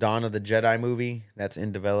Mangold's Dawn of the Jedi movie. That's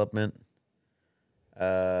in development. You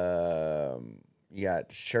got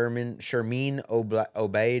Shermin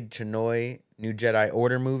Obaid Chinoy New Jedi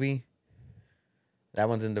Order movie. That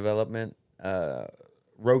one's in development.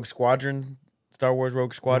 Rogue Squadron, Star Wars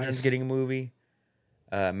Rogue Squadron's getting a movie.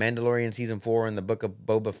 Mandalorian Season 4 and the Book of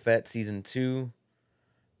Boba Fett Season 2.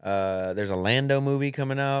 There's a Lando movie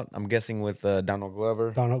coming out. I'm guessing with Donald Glover.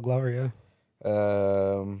 Donald Glover, yeah.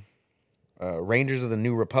 Rangers of the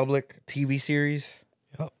New Republic TV series.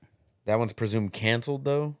 Yep. That one's presumed canceled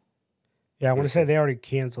though. Yeah, I want to say they already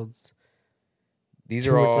canceled. These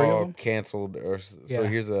are all canceled. So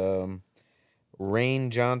here's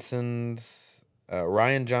Ryan Johnson's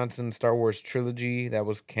Star Wars trilogy that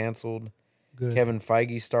was canceled. Good. Kevin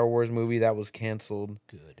Feige's Star Wars movie that was canceled.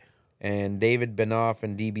 Good. And David Benoff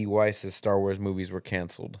and D.B. Weiss's Star Wars movies were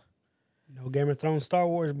canceled. No Game of Thrones Star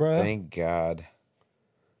Wars, bro. Thank God.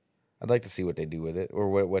 I'd like to see what they do with it, or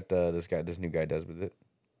what this new guy does with it.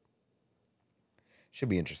 Should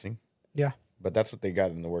be interesting. Yeah, but that's what they got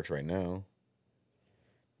in the works right now.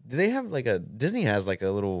 Do they have Disney has like a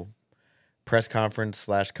little press conference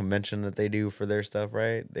 / convention that they do for their stuff,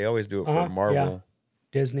 right? They always do it for Marvel. Yeah.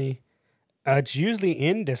 Disney. It's usually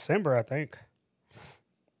in December, I think.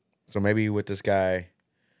 So maybe with this guy.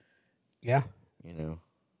 Yeah. You know.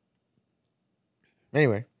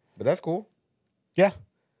 Anyway, but that's cool. Yeah.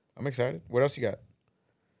 I'm excited. What else you got?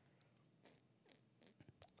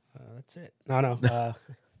 That's it. No.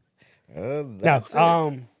 That's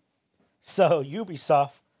it. So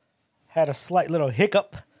Ubisoft had a slight little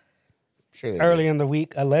hiccup early in the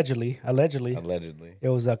week, allegedly. It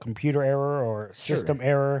was a computer error or system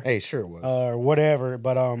error. Hey, sure it was. Or whatever.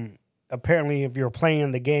 But apparently if you're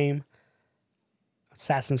playing the game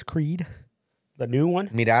Assassin's Creed, the new one.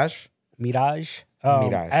 Mirage.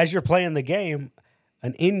 As you're playing the game,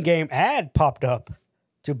 an in-game ad popped up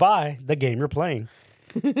to buy the game you're playing.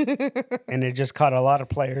 And it just caught a lot of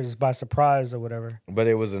players by surprise or whatever. But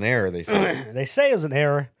it was an error, they say. They say it was an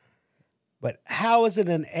error. But how is it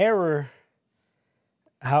an error?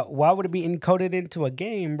 Why would it be encoded into a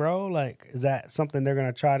game, bro? Like, is that something they're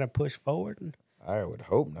gonna try to push forward? I would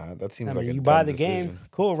hope not. That seems like a you dumb buy the decision. game,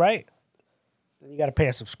 cool, right? Then you got to pay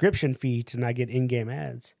a subscription fee to not get in-game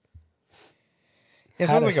ads. It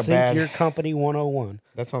How sounds to like a sync bad. your company 101.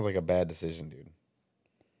 That sounds like a bad decision, dude.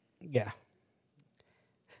 Yeah.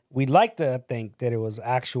 We'd like to think that it was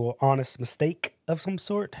actual honest mistake of some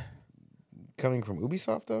sort, Coming from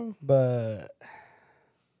Ubisoft, though. but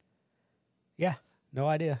yeah, no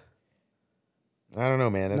idea. I don't know,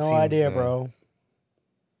 man. That No seems, idea, bro.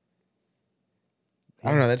 I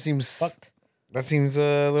don't know. That seems Fucked. That seems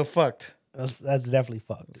a little fucked. That's definitely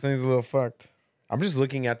fucked. Seems a little fucked. I'm just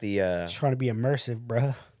looking at the. Just trying to be immersive,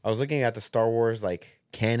 bro. I was looking at the Star Wars like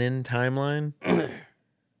canon timeline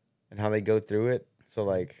and how they go through it. So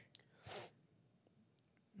like,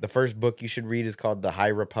 the first book you should read is called The High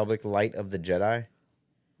Republic: Light of the Jedi,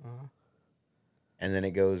 Uh-huh. and then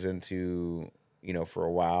it goes into for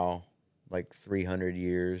a while, like 300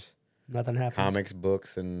 years, Nothing happens. comics,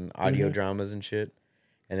 books, and audio dramas and shit,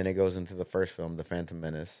 and then it goes into the first film, The Phantom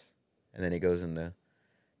Menace, and then it goes into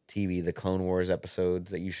TV, the Clone Wars episodes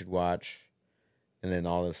that you should watch, and then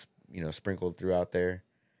all this, sprinkled throughout there.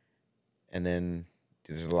 And then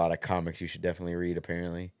there's a lot of comics you should definitely read,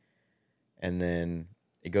 apparently. And then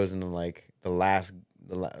it goes into like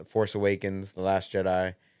Force Awakens, The Last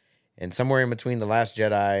Jedi, and somewhere in between The Last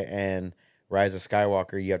Jedi and Rise of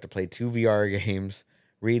Skywalker, you have to play 2 VR games,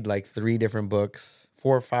 read like 4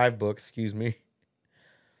 or 5 books, excuse me.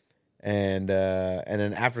 And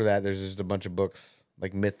then after that, there's just a bunch of books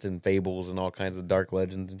like myths and fables and all kinds of dark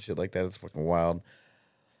legends and shit like that. It's fucking wild.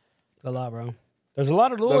 It's a lot, bro. There's a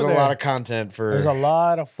lot of lore There's there. a lot of content for. There's a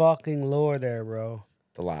lot of fucking lore there, bro.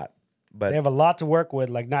 It's a lot, but They have a lot to work with.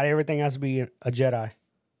 Like, not everything has to be a Jedi.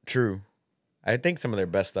 true. I think some of their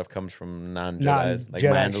best stuff comes from non-Jedis, like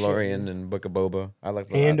Non-Jedi Mandalorian shit. and Book of Boba. I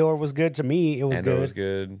like a lot. Andor was good to me. It was Andor good. was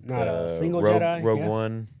good. Not a single Rogue, Jedi, Rogue yeah.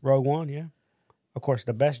 One, Rogue One, yeah. Of course,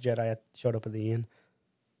 the best Jedi showed up at the end.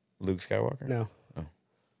 Luke Skywalker. No. Oh.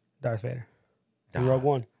 Darth Vader. In Ah. Rogue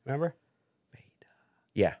One, remember?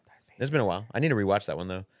 Yeah, it's been a while. I need to rewatch that one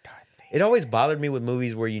though. Darth Vader. It always bothered me with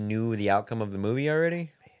movies where you knew the outcome of the movie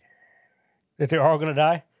already. That they're all gonna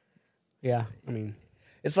die? Yeah, I mean,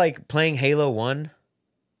 It's like playing Halo 1,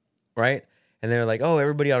 right? And they're like, "Oh,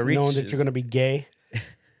 everybody on Reach." knowing that you're gonna be gay.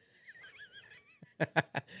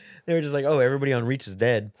 They were just like, "Oh, everybody on Reach is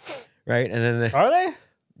dead," right? And then Are they?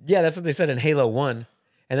 yeah, that's what they said in Halo 1.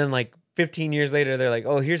 And then like 15 years later, they're like,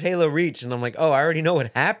 "Oh, here's Halo Reach," and I'm like, "Oh, I already know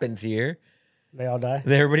what happens here." They all die?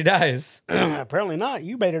 And everybody dies. Apparently not.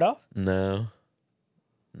 You made it off. No,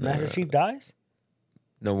 Master Chief dies?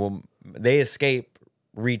 no. Well, they escape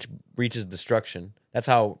Reach's destruction. That's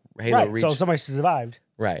how Halo Right, Reach. so somebody survived.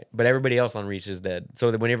 Right, but everybody else on Reach is dead.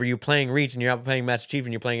 So that whenever you're playing Reach and you're not playing Master Chief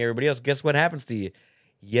and you're playing everybody else, guess what happens to you?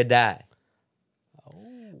 You die. Oh.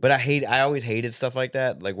 But I always hated stuff like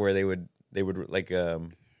that, like where they would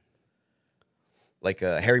like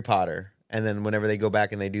Harry Potter, and then whenever they go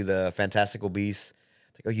back and they do the Fantastical Beasts,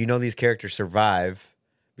 it's like, oh, these characters survive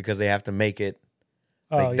because they have to make it.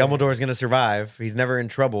 Like Oh, yeah. Dumbledore's gonna survive. He's never in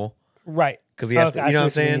trouble Right. because he has Okay, to. I You know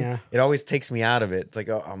see what I'm what you saying? mean, yeah. It always takes me out of it. It's like,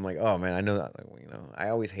 oh, I'm like, oh man, I know that. Like, I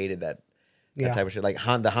always hated that Yeah. type of shit. Like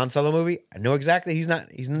the Han Solo movie, I know exactly he's no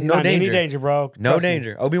He's danger. not in any danger, bro. No Trust me.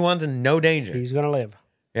 danger. Obi-Wan's in no danger. He's gonna live.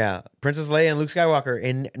 Yeah. Princess Leia and Luke Skywalker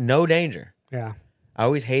in no danger. Yeah. I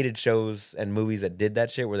always hated shows and movies that did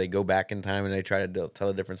that shit where they go back in time and they try to tell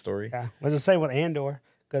a different story. Yeah. Let's just say with Andor,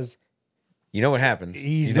 because You know what happens.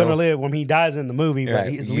 he's You know gonna live when he dies in the movie, but Right.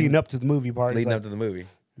 he's leading up to the movie part. leading It's up to the movie.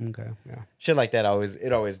 like, okay. Yeah. Shit like that always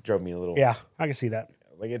drove me a little. Yeah. I can see that.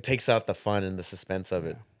 Like it takes out the fun and the suspense of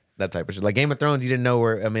it. That type of shit. Like Game of Thrones, you didn't know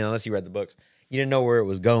where. I mean, unless you read the books, you didn't know where it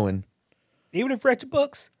was going. Even if you read your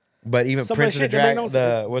books, But even some Prince of the shit that make Dragon,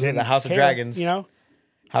 no- was it the didn't House of care, Dragons? You know?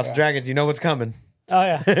 House of Dragons. You know what's coming. Oh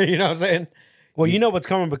yeah. You know what I'm saying? Well, you know what's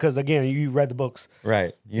coming because again, you read the books.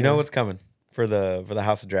 Right. You know what's coming for the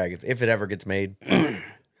House of Dragons if it ever gets made It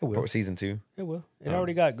will. for season 2. It will. It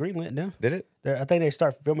already got greenlit now. Did it? I think they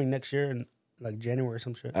start filming next year in like January or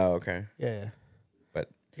some shit. Oh, okay. Yeah. But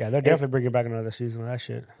Yeah, they're definitely bringing back another season of that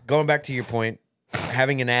shit. going back to your point,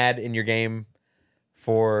 having an ad in your game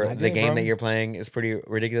for Not the good, game bro. that you're playing is pretty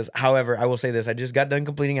ridiculous. However, I will say this: I just got done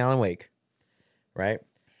completing Alan Wake. Right?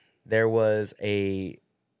 There was a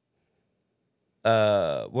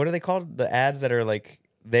what are they called? The ads that are like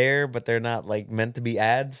there, but they're not like meant to be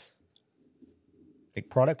ads.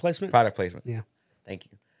 Product placement? Product placement. Yeah. Thank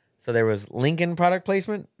you. So there was Lincoln product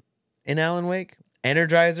placement in Alan Wake,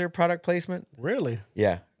 Energizer product placement. Really?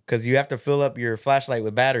 Yeah, because you have to fill up your flashlight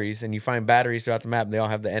with batteries, and you find batteries throughout the map, and they all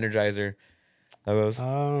have the Energizer logos.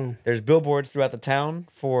 Oh, There's billboards throughout the town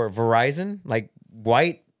for Verizon, like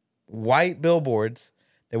white billboards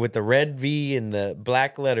that with the red V and the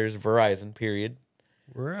black letters Verizon. Period.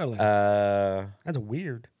 really? That's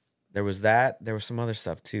weird. There was that. There was some other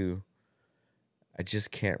stuff too. I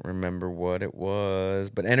just can't remember what it was.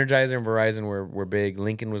 But Energizer and Verizon were big.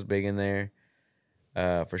 Lincoln was big in there,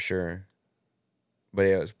 for sure. But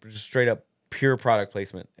yeah, it was just straight up pure product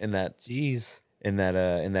placement in that Jeez. in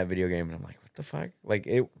that video game. And I'm like, what the fuck? Like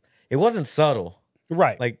it wasn't subtle.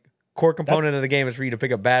 Right. Like core component of the game is for you to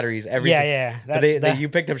pick up batteries every. yeah. But you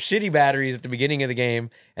picked up shitty batteries at the beginning of the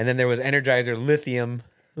game, and then there was Energizer lithium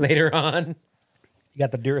later on. You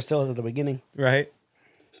got the Duracell at the beginning. Right.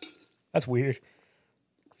 That's weird.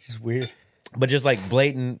 It's just weird. But just like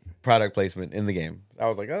blatant product placement in the game. I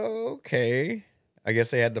was like, oh, okay. I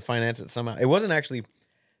guess they had to finance it somehow. It wasn't actually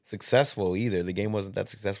successful either. The game wasn't that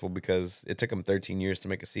successful because it took them 13 years to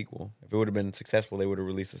make a sequel. If it would have been successful, they would have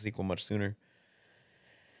released a sequel much sooner.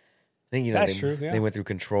 I think, That's true. Yeah. They went through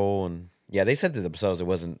Control, and yeah, they said to themselves it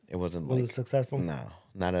wasn't Was like it successful? no,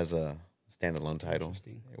 not as a standalone title.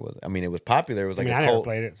 Interesting. It was. I mean, it was popular. It was like I a never cult.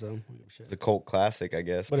 played it, so It was a cult classic, I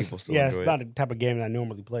guess. but People it's, still yeah, enjoy it's it. not the type of game that I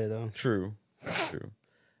normally play though. True.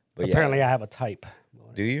 But Apparently, yeah. I have a type.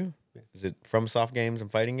 Do you? Is it from soft games and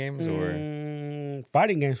fighting games, or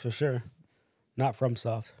Fighting games for sure, not from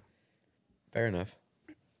soft. fair enough?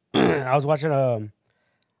 I was watching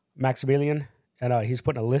Maximilian, and he's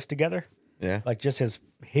putting a list together, Yeah. like just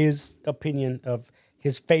his opinion of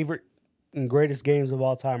his favorite and greatest games of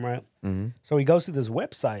all time, right? Mm-hmm. So he goes to this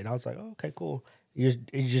website, and I was like, oh, okay, cool. You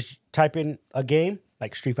just type in a game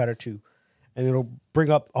like Street Fighter 2, and it'll bring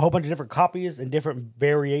up a whole bunch of different copies and different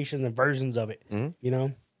variations and versions of it, you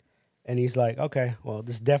know? And he's like, okay, well,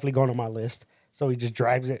 this is definitely going on my list. So he just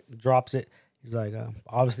drops it. He's like,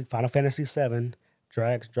 obviously Final Fantasy VII,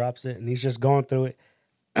 drops it, and he's just going through it.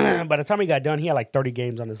 By the time he got done, he had like 30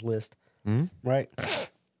 games on his list, right?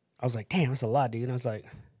 I was like, damn, that's a lot, dude. And I was like,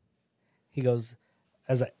 he goes,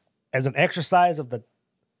 as an exercise of the,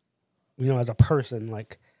 as a person,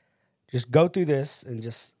 like, just go through this and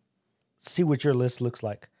just see what your list looks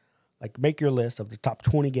like. Like, make your list of the top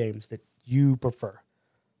 20 games that you prefer.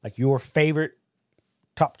 Like, your favorite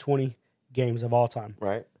top 20 games of all time.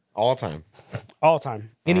 Right. All time. All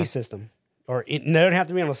time. Any system. Or it doesn't have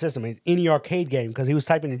to be on a system. Any arcade game. Because he was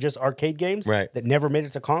typing in just arcade games Right. that never made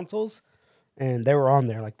it to consoles. And they were on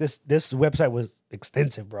there. Like, this website was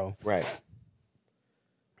extensive, bro. Right.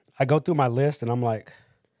 I go through my list and I'm like,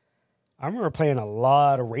 I remember playing a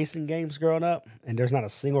lot of racing games growing up, and there's not a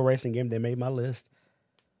single racing game that made my list.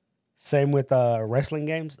 Same with wrestling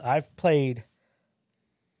games. I've played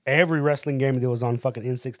every wrestling game that was on fucking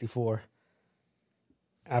N64.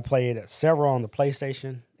 I played several on the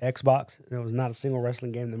PlayStation, Xbox. There was not a single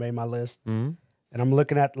wrestling game that made my list. Mm-hmm. And I'm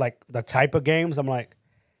looking at like the type of games. I'm like,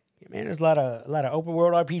 yeah, man, there's a lot of open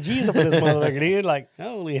world RPGs up in this motherfucker, dude. Like,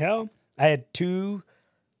 holy hell! I had 2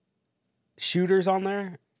 shooters on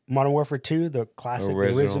there: Modern Warfare 2, the classic, the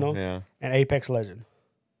original, Yeah. and Apex Legend.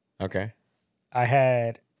 Okay. I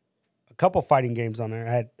had a couple fighting games on there.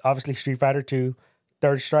 I had obviously Street Fighter 2,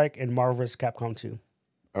 Third Strike, and Marvel vs. Capcom 2.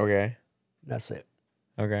 Okay. That's it.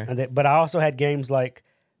 Okay. And but I also had games like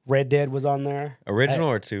Red Dead was on there. Original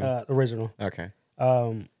or 2? Original. Okay.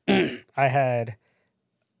 I had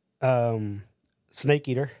Snake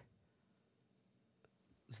Eater.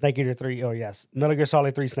 Snake Eater 3. Oh, yes. Metal Gear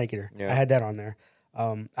Solid 3 Snake Eater. Yeah. I had that on there.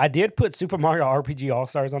 I did put Super Mario RPG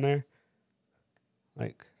All-Stars on there.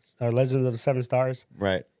 Like, Legends of the Seven Stars.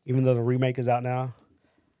 Right. Even though the remake is out now.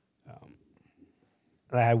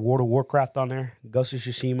 I had World of Warcraft on there. Ghost of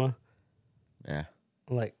Tsushima. Yeah.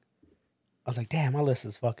 Like, I was like, damn, my list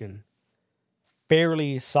is fucking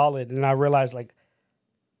fairly solid. And I realized, like,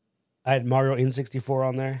 I had Mario N64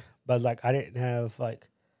 on there, but, like, I didn't have, like,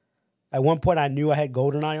 at one point I knew I had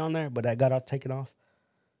GoldenEye on there, but I got taken off.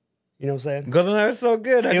 You know what I'm saying? GoldenEye was so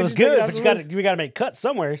good. It was good, but you got to make cuts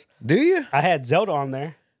somewhere. Do you? I had Zelda on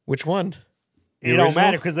there. Which one? It don't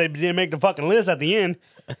matter because they didn't make the fucking list at the end.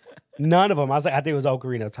 None of them. I was like, I think it was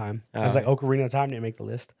Ocarina of Time. I was like, Ocarina of Time didn't make the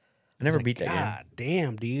list. I never beat that game. God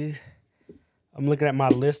damn, dude. I'm looking at my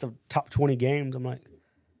list of top 20 games. I'm like,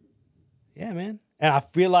 yeah, man. And I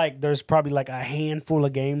feel like there's probably like a handful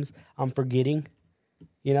of games I'm forgetting.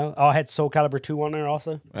 You know? Oh, I had Soul Calibur 2 on there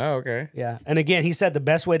also. Oh, okay. Yeah. And again, he said the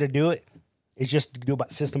best way to do it is just to do it by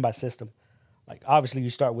system. Like, obviously, you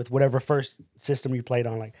start with whatever first system you played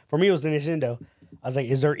on. Like, for me, it was the Nintendo. I was like,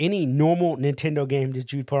 is there any normal Nintendo game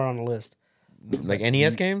that you'd put on the list? Like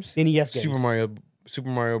NES games? NES games. Super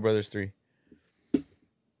Mario Brothers 3.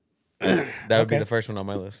 That would be Okay. the first one on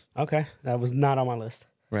my list. Okay, that was not on my list.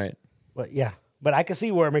 Right. But yeah, but I can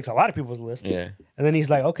see where it makes a lot of people's list. Yeah. And then he's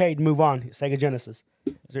like, okay, move on. Sega Genesis.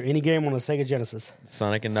 Is there any game on the Sega Genesis?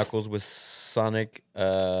 Sonic and Knuckles with Sonic 2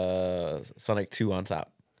 on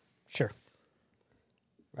top. Sure.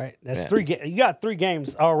 Right. That's Yeah. three. You got 3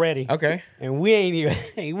 games already, Okay. and we ain't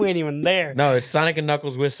even there. No, it's Sonic and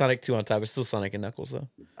Knuckles with Sonic 2 on top. It's still Sonic and Knuckles though.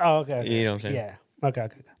 Oh, okay. You know what I'm saying? Yeah. Okay.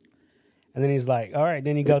 And then he's like, all right.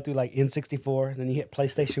 Then you go through like N64. Then you hit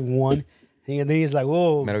PlayStation 1. And then he's like,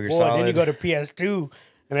 whoa. Metal Gear boy. Then you Solid. go to PS2.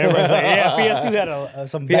 And everybody's like, yeah, PS2 had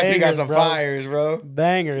some bangers, PS2 got some bro. fires, bro.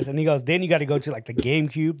 Bangers. And he goes, then you got to go to like the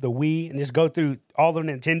GameCube, the Wii, and just go through all the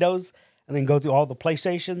Nintendos, and then go through all the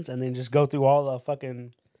PlayStations, and then just go through all the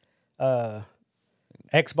fucking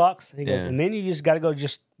Xbox. He goes, Yeah. and then you just got to go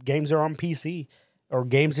just games that are on PC or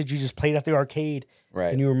games that you just played at the arcade.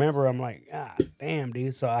 Right. And you remember, I'm like, damn,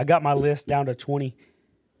 dude. So I got my list down to 20.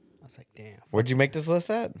 I was like, damn. Where'd you make this list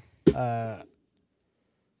at?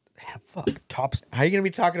 Fuck. Tops. How you gonna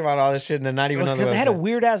be talking about all this shit and then not even know the Because it had a website?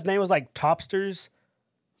 weird ass name. It was like Topsters.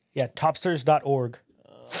 Yeah, Topsters.org.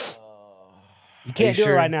 You can't do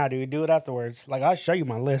sure? it right now, dude. Do it afterwards. Like, I'll show you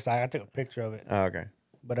my list. I took a picture of it. Oh, okay.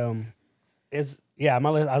 But, it's, yeah, my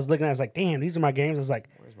list. I was looking at it, I was like, damn, these are my games. I was like,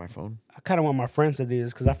 Where's my phone? I kind of want my friends to do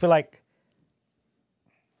this because I feel like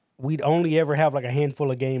we'd only ever have like a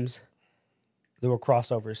handful of games that were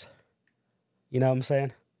crossovers. You know what I'm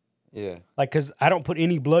saying? Yeah. Like, because I don't put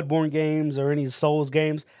any Bloodborne games or any Souls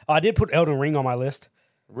games. Oh, I did put Elden Ring on my list.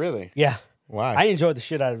 Really? Yeah. Why? I enjoyed the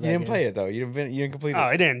shit out of it. you didn't play it though. You didn't complete it. Oh,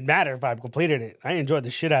 it didn't matter if I completed it. I enjoyed the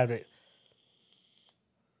shit out of it.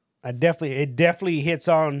 It definitely hits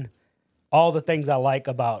on all the things I like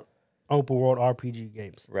about open world RPG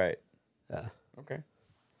games. Right. Yeah. Okay.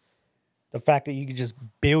 The fact that you can just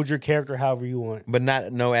build your character however you want. But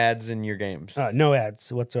no ads in your games. No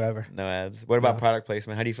ads whatsoever. No ads. What about No. product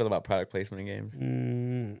placement? How do you feel about product placement in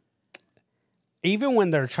games? Even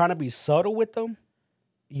when they're trying to be subtle with them,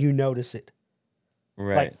 you notice it.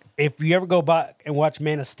 Right. Like, if you ever go back and watch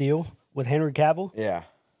Man of Steel with Henry Cavill, yeah.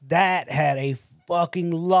 that had a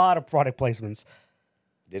fucking lot of product placements.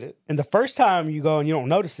 Did it? And the first time you go and you don't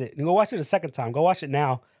notice it, you go watch it the second time. Go watch it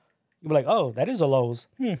now. You'll be like, oh, that is a Lowe's.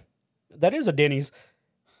 That is a Denny's.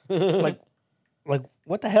 like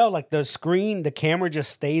what the hell? Like the screen, the camera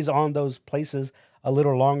just stays on those places a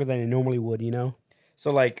little longer than it normally would, you know?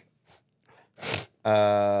 So like,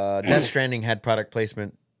 Death Stranding had product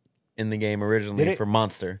placement in the game Did originally it? for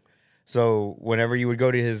Monster. So whenever you would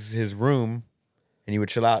go to his room and you would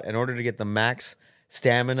chill out, in order to get the max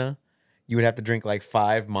stamina, you would have to drink like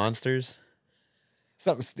 5 monsters.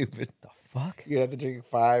 Something stupid. The fuck? You'd have to drink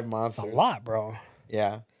 5 It's a monsters. lot, bro.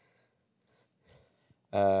 Yeah.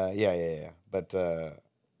 Yeah. But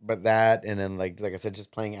that, and then like I said,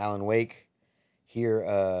 just playing Alan Wake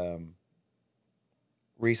here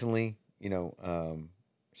recently,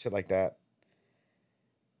 shit like that.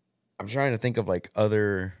 I'm trying to think of like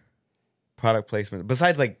other product placement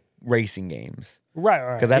besides like racing games,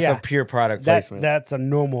 Right. because that's yeah. a pure product placement. That's a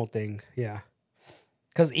normal thing. Yeah.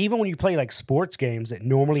 Because even when you play like sports games that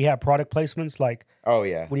normally have product placements, like Oh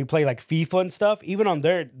yeah, when you play like FIFA and stuff, even on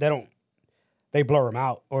there, they blur them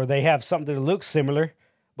out, or they have something that looks similar,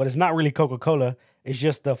 but it's not really Coca-Cola. It's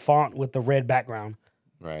just the font with the red background.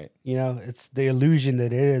 right. You know, it's the illusion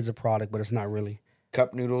that it is a product, but it's not really.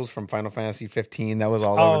 Cup noodles from Final Fantasy 15. That was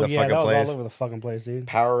all over the fucking that was place. all over the fucking place, dude.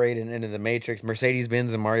 Powerade and Into the Matrix, Mercedes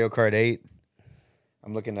Benz and Mario Kart 8.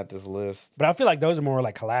 I'm looking at this list. But I feel like those are more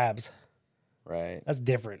like collabs. Right. That's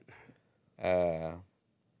different. What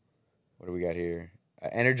do we got here?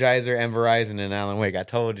 Energizer and Verizon and Alan Wake. I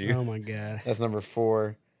told you. Oh my god. That's number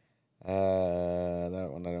 4. That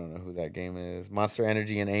one, I don't know who that game is. Monster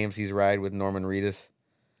Energy and AMC's Ride with Norman Reedus.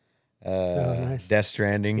 Nice. Death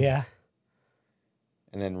Stranding. Yeah.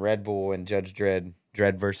 And then Red Bull and Judge Dredd.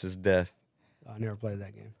 Dredd versus Death. I never played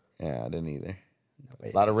that game. Yeah, I didn't either.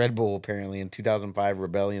 Wait. A lot of Red Bull apparently in 2005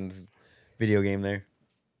 Rebellion's video game there.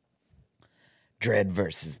 Dredd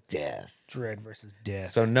versus Death. Dread versus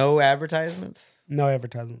Death. So no advertisements? No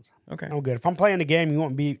advertisements. Okay. I'm good. If I'm playing the game, you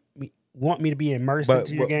want me to be immersed But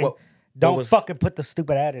into your game. what Don't was- fucking put the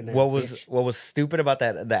stupid ad in there. What was bitch. stupid about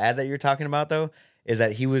the ad that you're talking about though is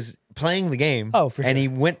that he was playing the game. Oh, for and sure. he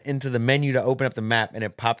went into the menu to open up the map and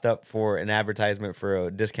it popped up for an advertisement for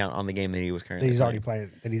a discount on the game that he was that currently he's already playing.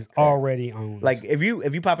 playing? That he's already owns. Like if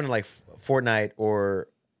you pop into like Fortnite or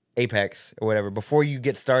Apex or whatever before you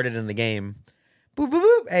get started in the game, boop boop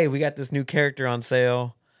boop. Hey, we got this new character on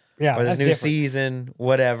sale yeah, or this that's new different. season,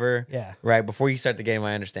 whatever. Yeah, Right before you start the game,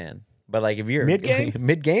 I understand. But like if you're Mid-game?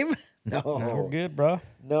 mid game, no, we're no, good, bro.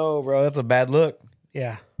 no, bro, that's a bad look.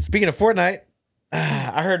 Yeah. Speaking of Fortnite,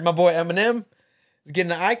 I heard my boy Eminem is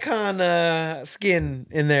getting an icon skin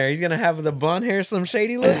in there. He's gonna have the blonde hair, Slim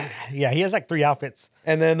Shady look. Yeah, he has like 3 outfits.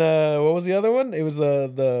 And then what was the other one? It was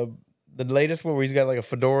the latest one where he's got like a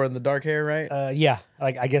fedora and the dark hair, right? Yeah,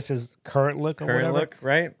 like I guess his current look or Current whatever. look,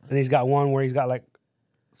 right? And he's got one where he's got like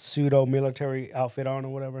pseudo military outfit on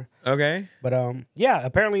or whatever. Okay. But yeah,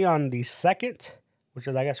 apparently on the 2nd, which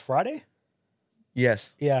is I guess Friday.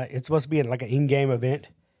 Yes. Yeah, it's supposed to be like an in-game event,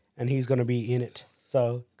 and he's going to be in it.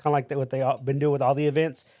 So kind of like what they've been doing with all the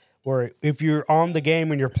events, where if you're on the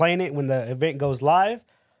game and you're playing it when the event goes live,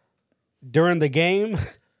 during the game,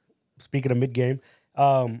 speaking of mid-game,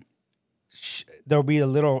 there'll be a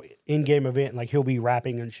little in-game event, like he'll be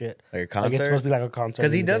rapping and shit. Like a Like concert? it's supposed to be like a concert.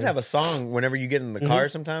 Because he in the does game. have a song whenever you get in the car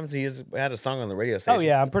sometimes. He had a song on the radio station. Oh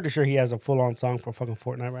yeah, I'm pretty sure he has a full-on song for fucking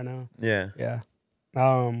Fortnite right now. Yeah. Yeah.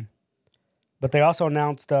 But they also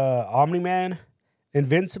announced Omni-Man,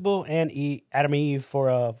 Invincible, and Adam Eve for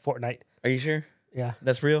Fortnite. Are you sure? Yeah,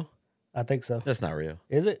 That's real? I think so. That's not real.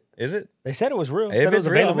 Is it? Is it? They said it was real. If Said it it's was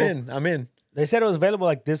real, I'm available. in. I'm in. They said it was available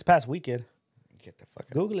like this past weekend. Get the fuck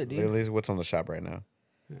out. Google it, dude. Literally, what's on the shop right now?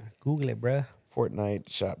 Google it, bruh.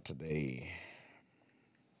 Fortnite shop today.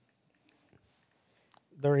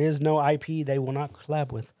 There is no IP they will not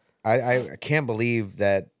collab with. I can't believe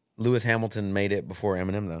that Lewis Hamilton made it before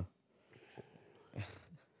Eminem though.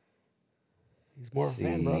 He's more of a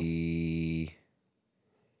fan, bro. See.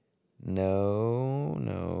 No.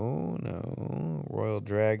 Royal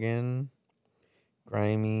Dragon,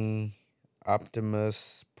 Grimy,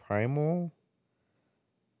 Optimus Primal.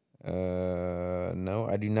 No,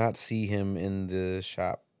 I do not see him in the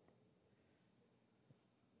shop.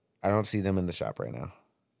 I don't see them in the shop right now.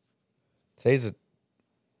 Today's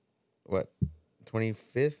what?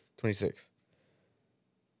 25th? 26th.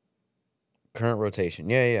 Current rotation.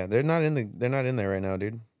 Yeah. They're not in there right now,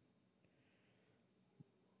 dude.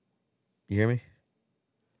 You hear me?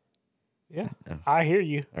 Yeah, Oh. I hear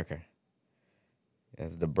you. Okay. Yeah,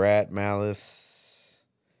 the Brat, Malice,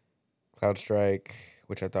 Cloud Strike,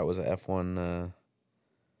 which I thought was a F1.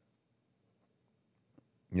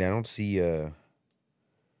 Yeah, I don't see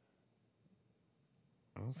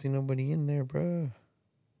nobody in there, bro.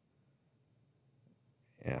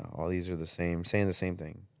 Yeah, all these are the same, saying the same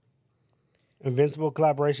thing. Invincible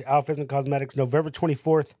collaboration, outfits and cosmetics, November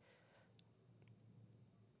 24th.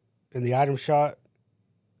 In the item shot,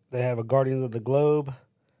 they have a Guardians of the Globe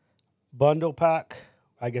bundle pack.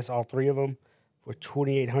 I guess all 3 of them for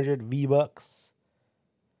 2,800 V-Bucks.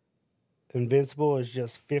 Invincible is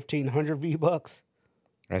just 1,500 V-Bucks.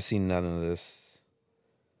 I see none of this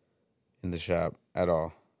in the shop at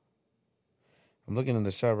all. I'm looking in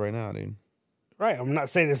the shop right now, dude. Right, I'm not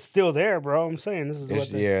saying it's still there, bro. I'm saying this is what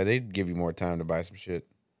they... Yeah, they'd give you more time to buy some shit.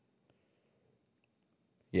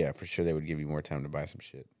 Yeah, for sure they would give you more time to buy some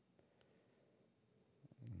shit.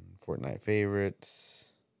 Fortnite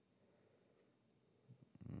favorites.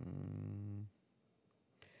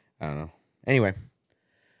 I don't know. Anyway.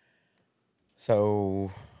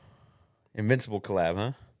 So, Invincible collab,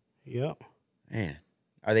 huh? Yep. Man.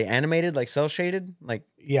 Are they animated, like cell shaded? Like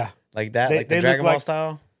Yeah. that? They- Like the they Dragon look Ball like-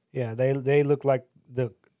 style? Yeah, they look like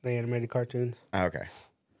the animated cartoons. Oh, okay.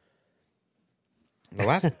 The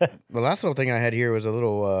last little thing I had here was a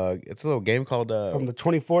little it's a little game called From the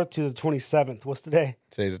 24th to the 27th. What's the day?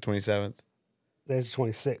 today's the 27th. Today's the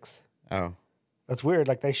 26th. Oh, That's weird.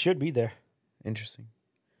 Like, they should be there. interesting.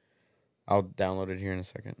 I'll download it here in a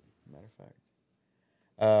second. Matter of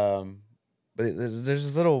fact. But there's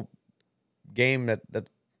this little game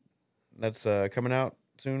that's coming out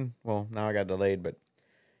soon. Well, now I got delayed, but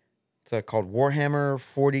it's called Warhammer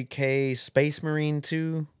 40K Space Marine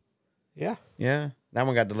 2. Yeah. Yeah, that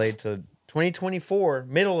one got delayed to 2024,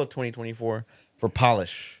 middle of 2024 for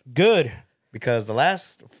polish. Good. Because the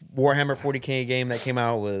last Warhammer 40K game that came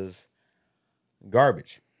out was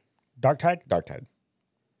garbage. Darktide? Darktide.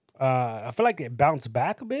 I feel like it bounced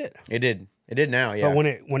back a bit. It did. It did now, yeah. But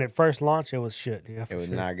when it first launched, it was shit. Yeah, for It was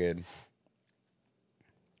sure. not good.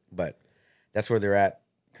 But that's where they're at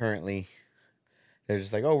currently. They're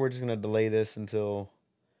just like, oh, we're just going to delay this until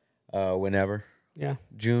whenever. Yeah.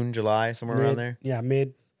 June, July, somewhere around there. Yeah,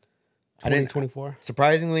 mid I didn't- 2024.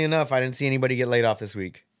 Surprisingly enough, I didn't see anybody get laid off this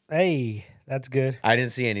week. Hey, that's good. I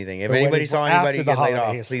didn't see anything. If They're anybody waiting saw for anybody after the get laid off,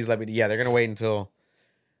 holidays. please let me. Yeah, they're gonna wait until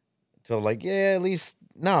like at least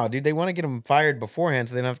no, dude. They want to get them fired beforehand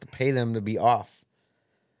so they don't have to pay them to be off.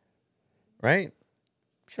 Right?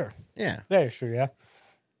 Sure. Yeah, Very sure, yeah.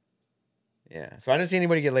 yeah. So I didn't see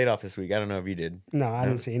anybody get laid off this week. I don't know if you did. No, I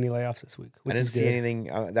didn't see any layoffs this week, I which didn't is see good.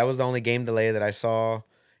 anything. That was the only game delay that I saw.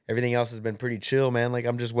 Everything else has been pretty chill, man. Like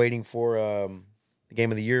I'm just waiting for the game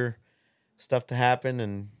of the year stuff to happen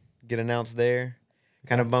and get announced there.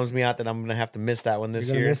 Kind of bums me out that I'm going to have to miss that one this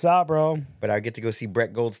You're gonna year. miss out, bro. But I get to go see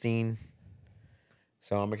Brett Goldstein.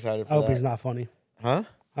 So I'm excited for I hope that. he's not funny. Huh?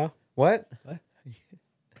 Huh? What? What?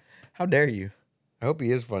 How dare you? I hope he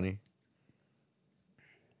is funny.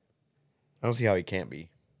 I don't see how he can't be.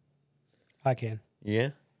 I can. Yeah?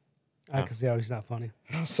 I can see how he's not funny.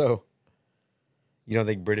 How so? You don't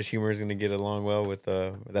think British humor is going to get along well with...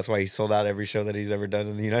 that's why he sold out every show that he's ever done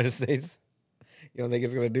in the United States? You don't think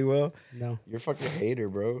it's going to do well? No. You're a fucking hater,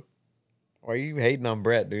 bro. Why are you hating on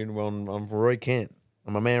Brett, dude? Well, I'm Roy Kent.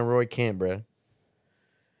 I'm my man Roy Kent, bro.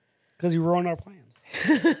 Because you ruined our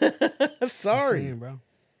plans. Sorry. Saying, bro.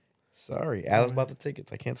 Sorry. Alice bought the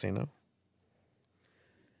tickets. I can't say no.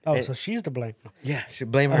 Oh, Hey. so she's to blame. Yeah,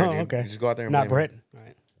 should blame her, Oh, dude. okay. Just go out there and Not blame her. Brett. All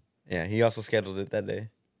right. Yeah, he also scheduled it that day.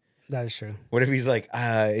 That is true. What if he's like,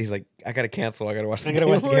 I gotta cancel. I gotta watch the I gotta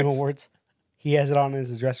watch the Game Awards. Awards. He has it on in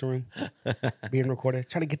his dressing room, being recorded.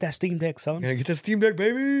 Trying to get that Steam Deck, son. Gotta get the Steam Deck,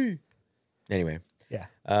 baby. Anyway, Yeah.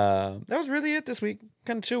 that was really it this week.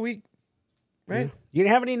 Kind of chill week, right? Yeah. You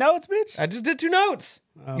didn't have any notes, bitch? I just did 2 notes.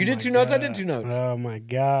 Oh You did my 2 notes. I God. did 2 notes. Oh my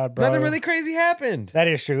God, bro. Nothing really crazy happened. That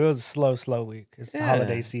is true. It was a slow week. It's the Yeah.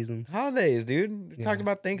 holiday season. Holidays, dude. We Yeah. talked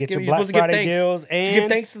about Get Thanksgiving. your You're Black supposed to give Friday thanks. deals Did and you give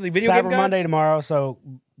thanks to the video game Cyber gods? Monday tomorrow. So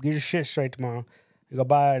get your shit straight tomorrow. You go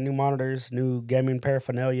buy new monitors, new gaming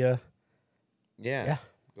paraphernalia. Yeah. Yeah.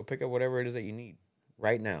 Go pick up whatever it is that you need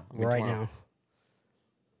right now. I mean, Right tomorrow. now.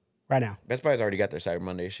 Right now. Best Buy's already got their Cyber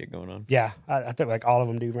Monday shit going on. Yeah. I think like all of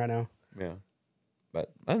them do right now. Yeah. But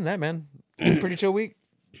other than that, man, pretty chill week.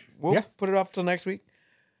 We'll Yeah. put it off till next week.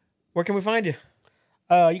 Where can we find you?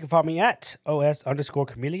 You can follow me at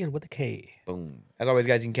OS_chameleon with a K. Boom. As always,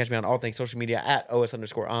 guys, you can catch me on all things social media at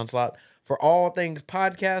OS_onslaught. For all things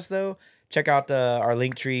podcast, though, check out our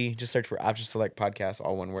link tree. Just search for Option Select Podcast,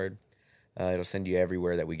 all one word. It'll send you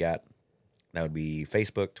everywhere that we got. That would be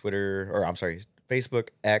Facebook, Twitter, or I'm sorry, Facebook,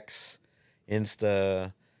 X,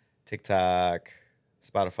 Insta, TikTok,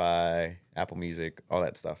 Spotify, Apple Music, all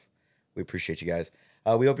that stuff. We appreciate you guys.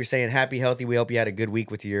 We hope you're staying happy, healthy. We hope you had a good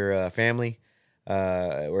week with your family,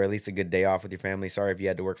 or at least a good day off with your family. Sorry if you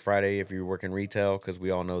had to work Friday, if you're working retail, because we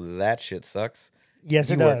all know that shit sucks. Yes,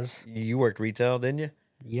 it does. You worked retail, didn't you?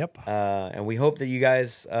 Yep. And we hope that you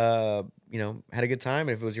guys, had a good time.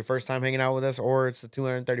 And if it was your first time hanging out with us, or it's the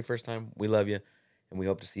 231st time, we love you, and we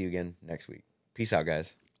hope to see you again next week. Peace out,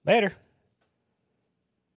 guys. Later.